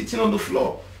sitting on the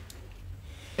floor.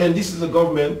 And this is a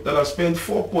government that has spent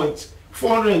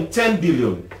 410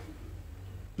 billion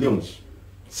leones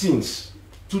since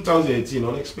 2018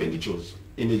 on expenditures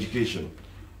in education.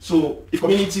 So if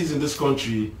communities in this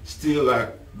country still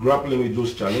are grappling with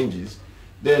those challenges,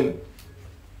 then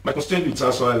my constituent with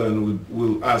Tasso Island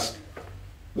will ask,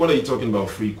 what are you talking about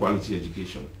free quality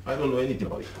education? I don't know anything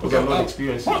about it because I'm not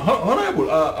experienced.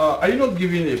 Honorable, are you not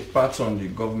giving a pat on the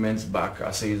government's back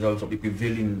as a result of the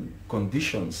prevailing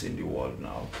conditions in the world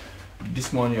now?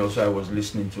 This morning also I was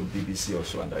listening to BBC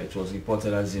also, and it was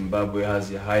reported that Zimbabwe has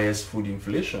the highest food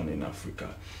inflation in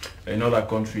Africa. In other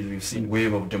countries we've seen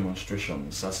wave of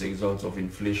demonstrations as a result of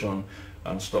inflation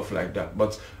and stuff like that.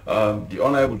 But the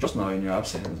Honorable just now in your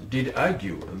absence did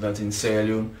argue that in Sierra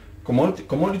Leone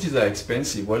commodities are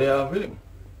expensive, but they are available.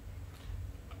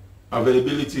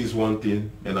 Availability is one thing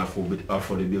and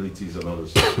affordability is another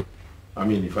thing. I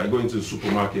mean, if I go into the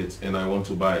supermarket and I want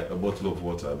to buy a bottle of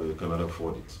water, but I cannot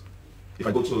afford it. If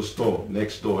I go to a store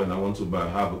next door and I want to buy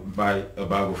a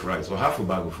bag of rice, or half a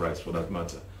bag of rice for that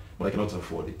matter, but I cannot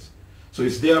afford it. So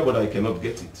it's there, but I cannot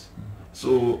get it.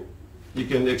 So you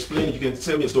can explain, you can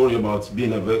tell me a story about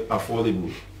being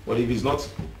affordable, but if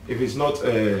it's not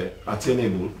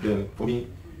attainable, then for me,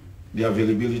 the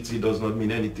availability does not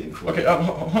mean anything. For okay,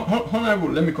 Honorable,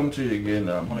 let me come to you again,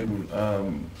 Honorable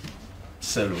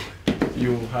Selo.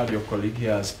 You had your colleague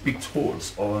here has picked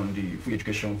holes on the free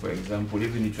education, for example,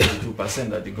 even the 22%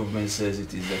 that the government says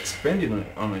it is expending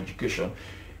on education.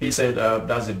 He said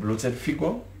that's a bloated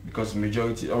figure because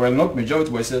majority, or well, not majority,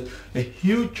 but he said a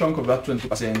huge chunk of that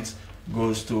 20%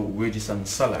 goes to wages and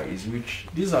salaries, which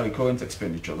these are the current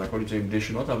expenditures. According to him, they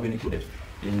should not have been included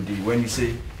in the, when you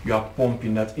say you are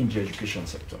pumping that into the education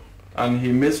sector. And he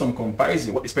made some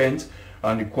comparison, what he spent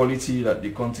and the quality that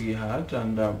the country had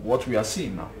and what we are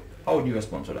seeing now. How would you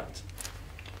respond to that?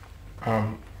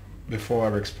 Before I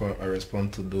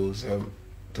respond to those,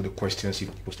 to the questions you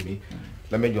posed to me,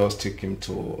 let me just take him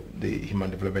to the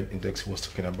Human Development Index he was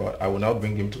talking about. I will now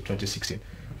bring him to 2016,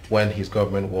 when his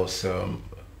government was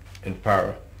in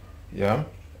power. Yeah.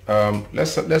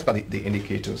 Let's start the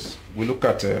indicators. We look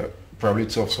at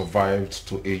probability of survived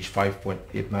to age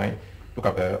 5.89. Look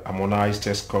at the harmonized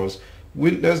test scores.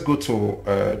 Let's go to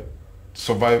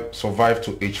survive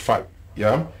to age 5.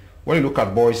 Yeah. When you look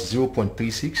at boys,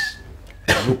 0.36,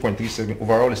 0.37,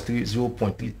 overall is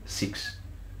 0.36,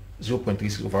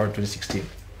 0.36 overall 2016.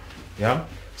 Yeah.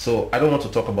 So I don't want to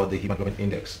talk about the Human Development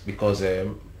Index because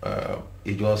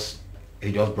he just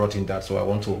brought in that. So I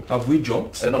want to. Have we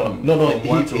jumped? No.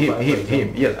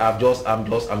 Him. Yes.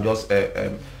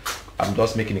 I'm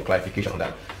just making a clarification on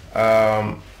that.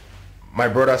 My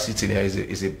brother sitting here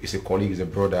is a colleague, is a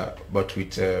brother, but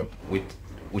with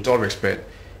all respect,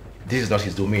 this is not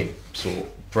his domain. So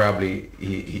probably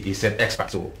he said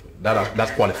expert, so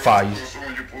that qualifies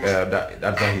that's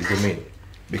not his domain.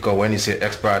 Because when you say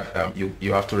expert,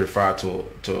 you have to refer to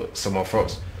some of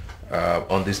us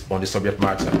on this subject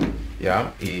matter. Yeah,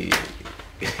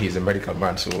 he's a medical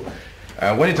man. So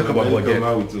when you talk about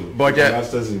budget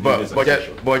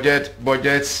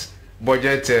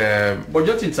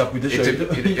interpretation.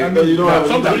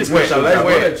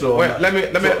 Let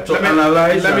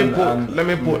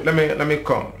me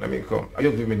come.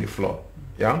 You give me the floor.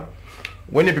 Yeah.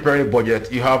 When you're preparing a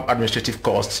budget, you have administrative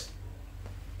costs,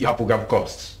 you have program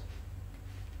costs.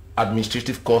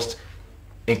 Administrative cost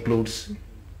includes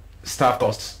staff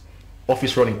costs,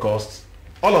 office running costs,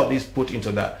 all of these put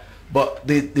into that. But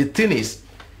the thing is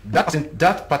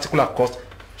that particular cost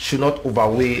should not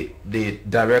overweigh the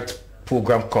direct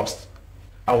program cost.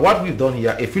 And what we've done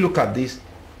here, if you look at this,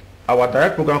 our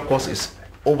direct program cost is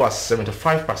over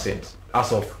 75%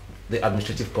 as of the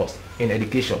administrative cost in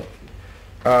education.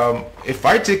 If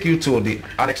I take you to the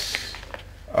annex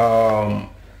under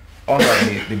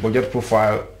the budget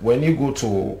profile, when you go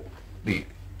to the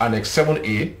annex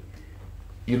 7A,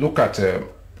 you look at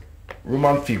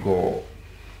Roman figure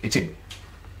 18,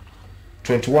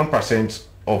 22%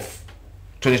 of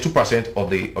the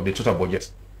total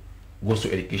budget goes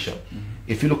to education.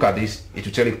 If you look at this, it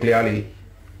will tell you clearly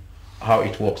how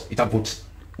it works. It has votes.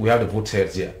 We have the vote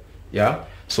heads here. Yeah.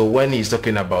 So when he's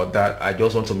talking about that, I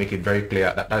just want to make it very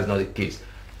clear that that is not the case.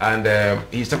 And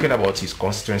he's talking about his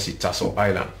constituency, Tasso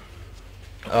Island.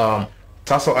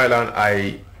 Tasso Island,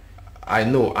 I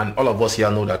know, and all of us here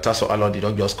know that Tasso Island did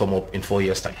not just come up in 4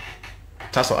 years' time.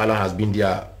 Tasso Island has been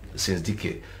there since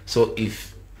decades. So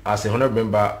if, as a honorable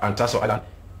member, and Tasso Island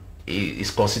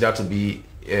is considered to be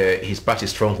his party's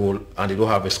stronghold, and they don't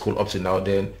have a school up to now,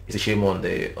 then it's a shame on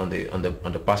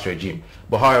the past regime.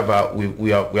 But however,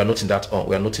 we are noting that,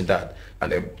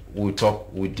 and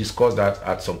we discuss that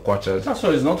at some quarters.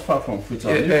 Tasso is not far from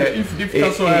Freetown. If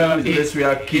Tasso Island is place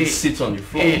where kids sit on the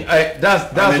floor,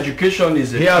 that's education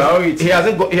is a priority. He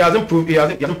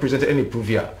hasn't presented any proof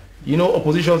here. You know,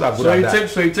 oppositions are good at that.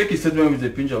 So you take his statement with a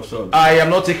pinch of salt. I am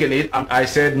not taking it. I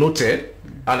said noted,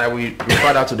 and I will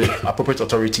refer that to the appropriate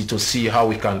authority to see how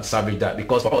we can salvage that.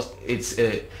 Because for us, it's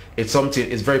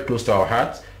something. It's very close to our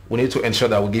heart. We need to ensure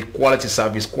that we give quality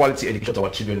service, quality education to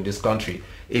our children in this country.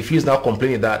 If he's now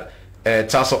complaining that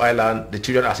Tasso Island, the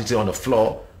children are sitting on the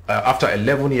floor after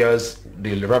 11 years,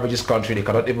 the ravages country, they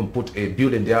cannot even put a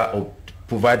building there or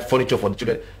provide furniture for the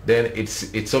children, then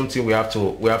it's something we have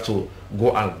to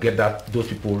go and get those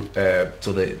people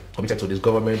committed to this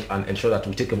government and ensure that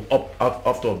we take them up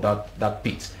of that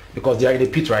pit. because they are in the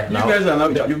pit right now. You guys are now.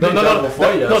 You've been there for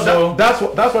 4 years. That's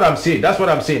what I'm saying. That's what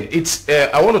I'm saying. It's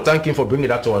I want to thank him for bringing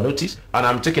that to our notice, and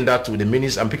I'm taking that to the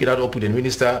minister. I'm picking that up with the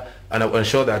minister, and I will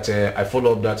ensure that I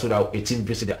follow up that so that a team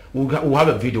visit there. We'll have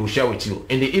a video we'll share with you.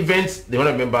 In the event the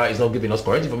honorable member is not giving us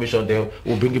correct information, then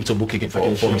we'll bring him to book again for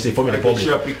informing the public.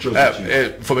 Share pictures with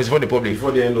you. For the public.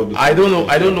 Before the end of the I don't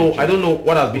know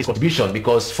what has been his contribution,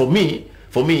 because for me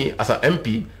as an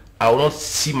MP, I will not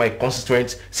see my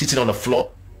constituents sitting on the floor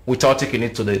without taking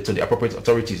it to the appropriate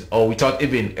authorities, or without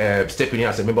even stepping in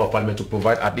as a member of parliament to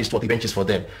provide at least 40 benches for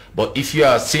them. But if you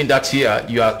are saying that here,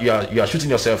 you are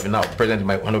shooting yourself now, President,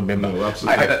 my honorable member. No,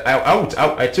 absolutely.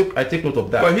 I take note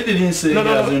of that. But he didn't say he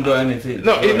hasn't done anything.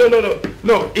 No.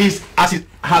 He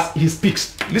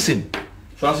speaks. Listen.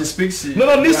 So as he speaks,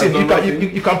 listen.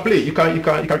 You can play. You can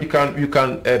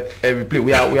replay.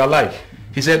 We are live.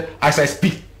 He said, as I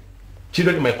speak,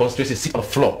 children in my constituency sit on the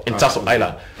floor in Tasso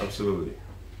Island. Absolutely.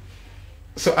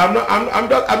 So I'm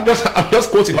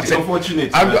just quoting. It's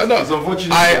unfortunate. It's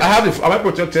unfortunate. Am I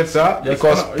protected, sir? Yes,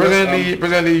 because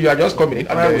presently you are just coming in,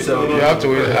 and you have to.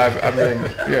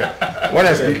 When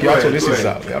I speak, you have to listen,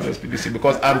 sir. You have to listen,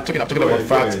 because I'm talking about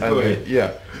facts,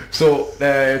 and So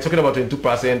talking about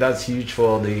 22%, that's huge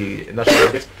for the national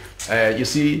budget. You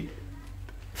see,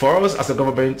 for us as a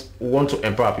government, we want to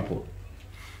empower people.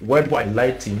 When people are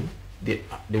enlightened, they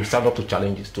will stand up to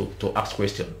challenges, to ask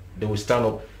questions. They will stand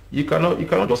up. You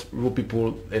cannot just rule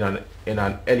people in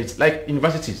an elite like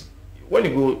universities. When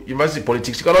you go university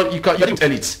politics, you are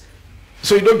elites.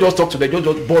 So you don't just talk to them.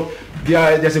 But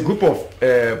there's a group of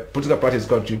political parties in this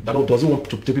country that doesn't want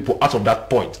to take people out of that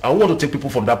point. I want to take people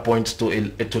from that point to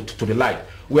the light,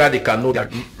 where they can know their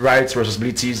rights,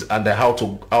 responsibilities, and how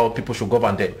people should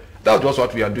govern them. That's just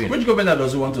what we are doing. Which government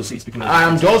doesn't want to see people?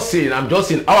 I'm just saying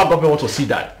our government wants to see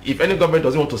that. If any government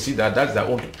doesn't want to see that, that's their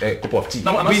own cup of tea.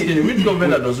 No, I'm asking you, which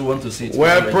government doesn't want to see it?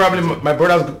 Well, probably my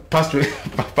brother's past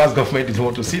government didn't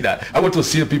want to see that. I want to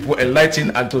see people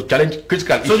enlightened and to challenge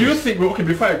critical issues. So do you think, okay,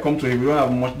 before I come to him, we don't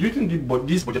have much. Do you think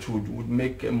this budget would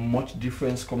make a much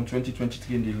difference come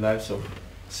 2023 in the lives of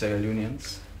Sierra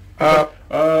Leoneans?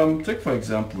 Take for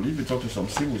example, if you talk to some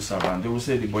civil servants, they will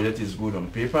say the budget is good on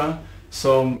paper.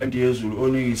 Some MDAs will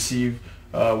only receive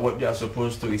what they are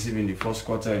supposed to receive in the first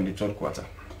quarter and the third quarter.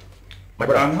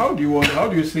 And how do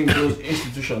you think those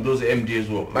institutions, those MDAs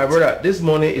will operate? My brother, this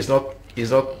money is not in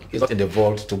the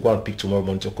vault to go and pick tomorrow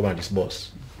morning to come and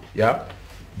disburse. Yeah,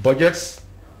 budgets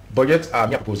are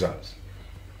mere proposals.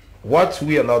 What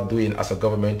we are not doing as a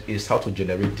government is how to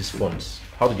generate these funds,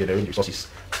 how to generate resources,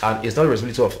 and it's not the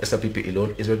responsibility of SLPP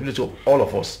alone. It's the responsibility of all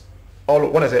of us.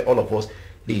 When I say all of us,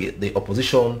 the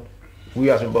opposition. We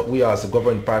as a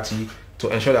governing party, to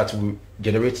ensure that we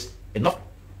generate enough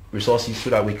resources so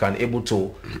that we can able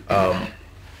to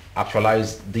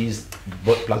actualize these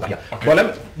plans here.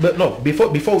 Okay. But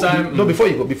before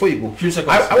you go. Few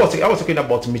seconds. I was talking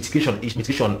about mitigation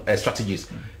strategies.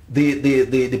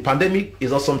 The pandemic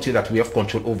is not something that we have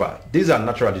control over. These are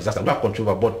natural disasters we have control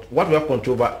over, but what we have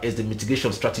control over is the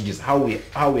mitigation strategies, how we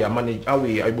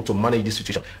are able to manage this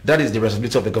situation. That is the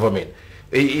responsibility of the government.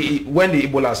 When the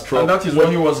Ebola struck, and that is what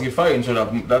he was referring to.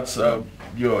 That's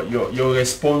your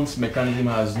response mechanism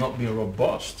has not been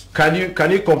robust. Can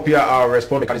you compare our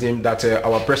response mechanism that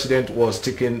our president was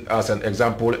taking as an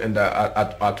example in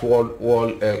at world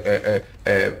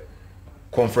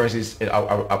conferences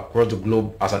across the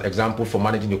globe as an example for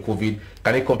managing the COVID?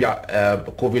 Can you compare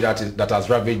COVID that has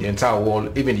ravaged the entire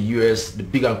world, even the US, the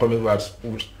big economy was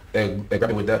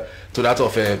grabbing with that, to that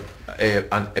of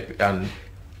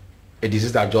a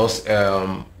disease that just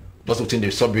within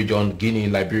the sub-region, Guinea,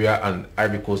 Liberia, and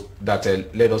Ivory Coast, that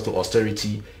led us to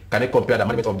austerity. Can you compare the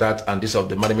management of that and this of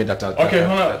the management that has... Okay,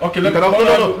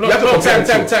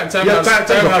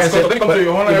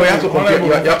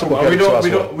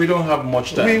 we don't have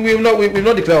much time. We've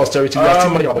not declared austerity.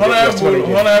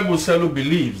 Honorable Selu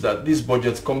believes that this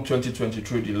budget come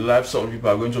 2023, the lives of people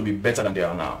are going to be better than they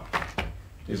are now.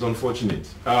 It's unfortunate.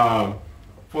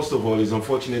 First of all, it's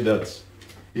unfortunate that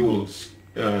he will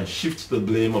shift the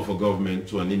blame of a government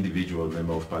to an individual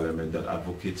member of parliament that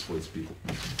advocates for its people.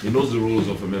 He knows the rules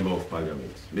of a member of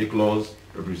parliament. Make laws,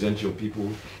 represent your people,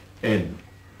 and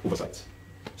oversight.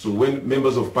 So when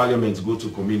members of parliament go to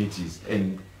communities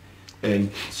and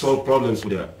solve problems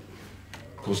with their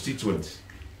constituents,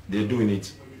 they're doing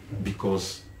it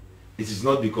because it is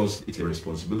not because it's a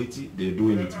responsibility. They're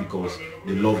doing it because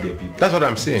they love their people. That's what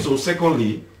I'm saying. So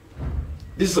secondly,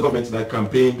 this is a government that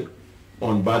campaigned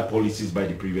on bad policies by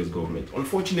the previous government.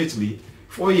 Unfortunately,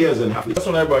 4 years and a half. That's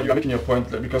what you're making your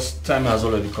point, because time has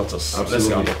already cut us.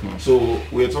 Absolutely. So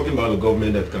we're talking about a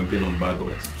government that campaigned on bad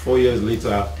government. 4 years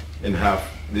later and a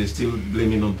half, they're still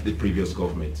blaming on the previous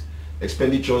government.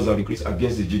 Expenditures have increased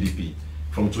against the GDP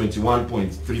from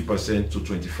 21.3% to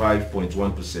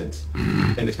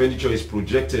 25.1%. And expenditure is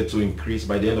projected to increase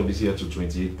by the end of this year to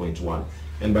 28.1%.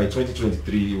 And by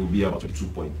 2023, it will be about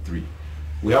 22.3%.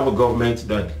 We have a government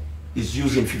that is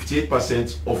using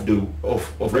 58%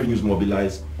 of revenues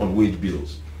mobilized on wage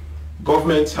bills.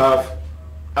 Governments have,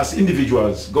 as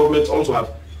individuals, governments also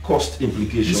have cost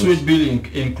implications. This wage bill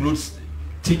includes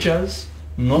teachers,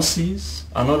 nurses,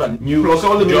 and other new plus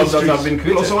all the jobs that have been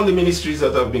created. Plus all the ministries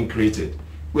that have been created.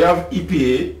 We have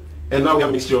EPA, and now we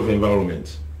have Ministry of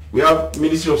Environment. We have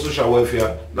Ministry of Social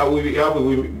Welfare. Now we have a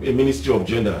Ministry of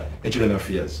Gender and Children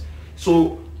Affairs.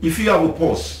 So if you have a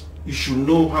pause, you should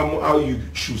know how you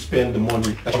should spend the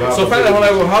money. So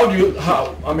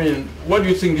finally, what do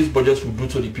you think this budget will do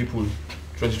to the people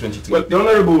 2023? Well, the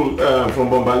Honorable from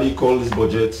Bombali called this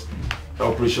budget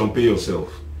Operation Pay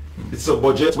Yourself. It's a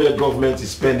budget where government is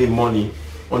spending money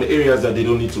on areas that they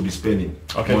don't need to be spending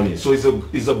money. So it's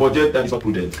a budget that is not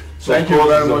prudent. So Thank you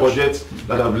very much. It's a budget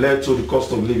that have led to the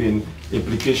cost of living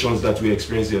implications that we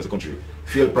experience here as a country.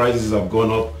 Fuel prices have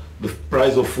gone up, the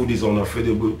price of food is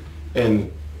unaffordable,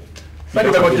 and thank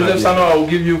you very much, Joseph Sano. I will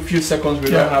give you a few seconds. We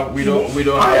don't have much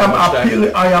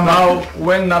time. Now,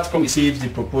 when NATCOM receives the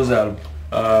proposal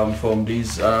from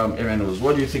these MNOs,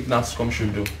 what do you think NATCOM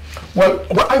should do? Well,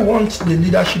 what I want the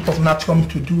leadership of NATCOM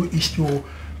to do is to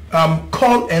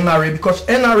call NRA, because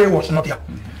NRA was not there.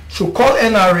 So call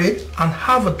NRA and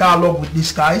have a dialogue with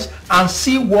these guys and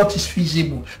see what is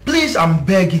feasible. Please, I'm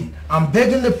begging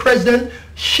the president,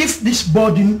 shift this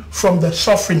burden from the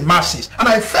suffering masses. And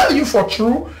I tell you for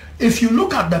true, if you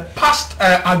look at the past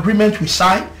agreement we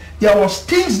signed, there was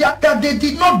things that they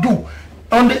did not do.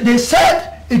 And they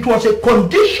said it was a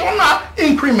conditional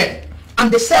increment.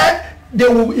 And they said they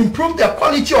will improve their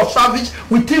quality of service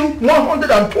within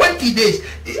 120 days.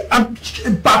 And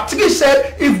Patrick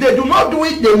said if they do not do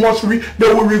it, they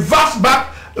will reverse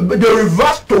back. They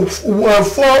reverse to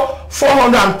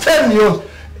 410 million,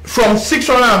 from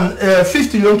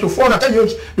 650 million to 410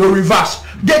 million. They reverse.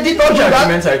 They did not do that.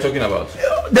 What are you talking about?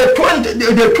 The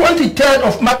 23rd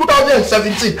of March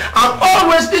 2017. And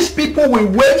always these people will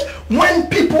wait when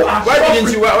people are Why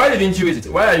didn't you raise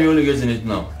it? Why are you only raising it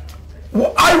now?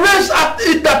 Well, I raised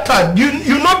it that time. You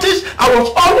notice I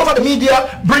was all over the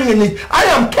media bringing it. I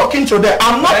am talking to them.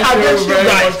 I'm not against you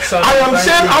guys. I am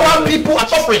saying our people are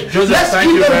suffering. Joseph, let's thank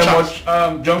give you them very a chance.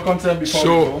 much. John Content, before we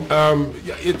go.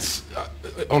 It's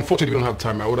unfortunately we don't have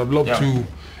time. I would have loved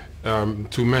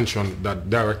to mention that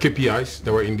there are KPIs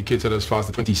that were indicated as far as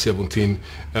the 2017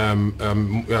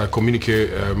 communique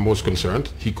was concerned.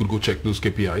 He could go check those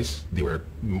KPIs. They were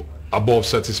above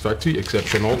satisfactory,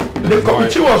 exceptional. The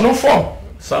committee was not formed.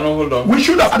 Sano, hold on. We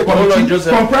should have had a committee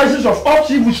comprises of all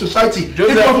civil society.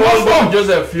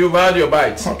 Joseph, you've had your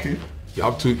bites. Okay. You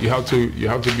have to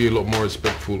be a lot more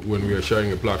respectful when we are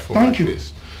sharing a platform like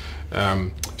this.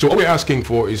 So what we're asking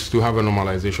for is to have a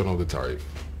normalization of the tariff.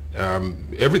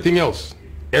 Everything else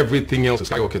is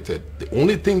skyrocketed. The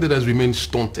only thing that has remained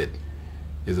stunted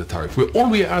is the tariff. All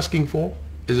we are asking for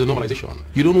is a normalization.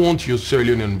 You don't want your Sierra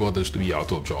Leonean brothers to be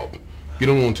out of job. You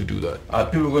don't want to do that. Are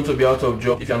people going to be out of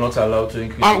job if you're not allowed to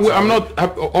increase? I'm not.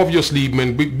 Obviously,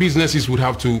 businesses would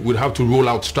have to roll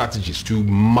out strategies to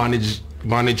manage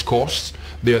costs.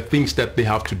 There are things that they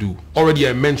have to do. Already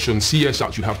I mentioned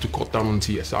CSRs. You have to cut down on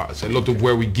CSRs. A lot of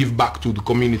where we give back to the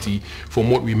community from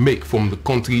what we make from the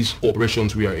country's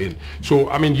operations we are in.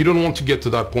 So I mean, you don't want to get to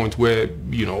that point where,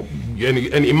 you know,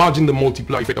 and imagine the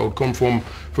multiplier effect that would come from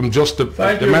just the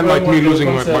man like me losing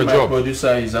my job. My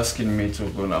producer is asking me to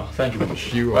go now. Thank you very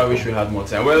much. I wish we had more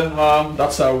time. Well,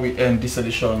 that's how we end this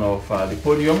edition of the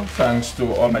Podium. Thanks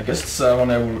to all my guests,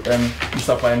 Honorable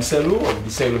Mr. Selu of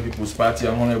the Sierra Leone People's Party,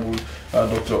 and Honorable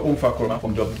Dr. Umfa Koroma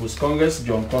from the People's Congress,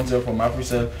 John Conte from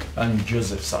Africell, and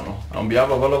Joseph Sano. On behalf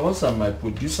of all of us and my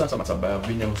producer, Samata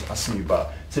Bayavina, who's asking you back.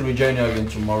 Till we join you again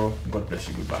tomorrow, God bless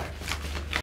you. Goodbye.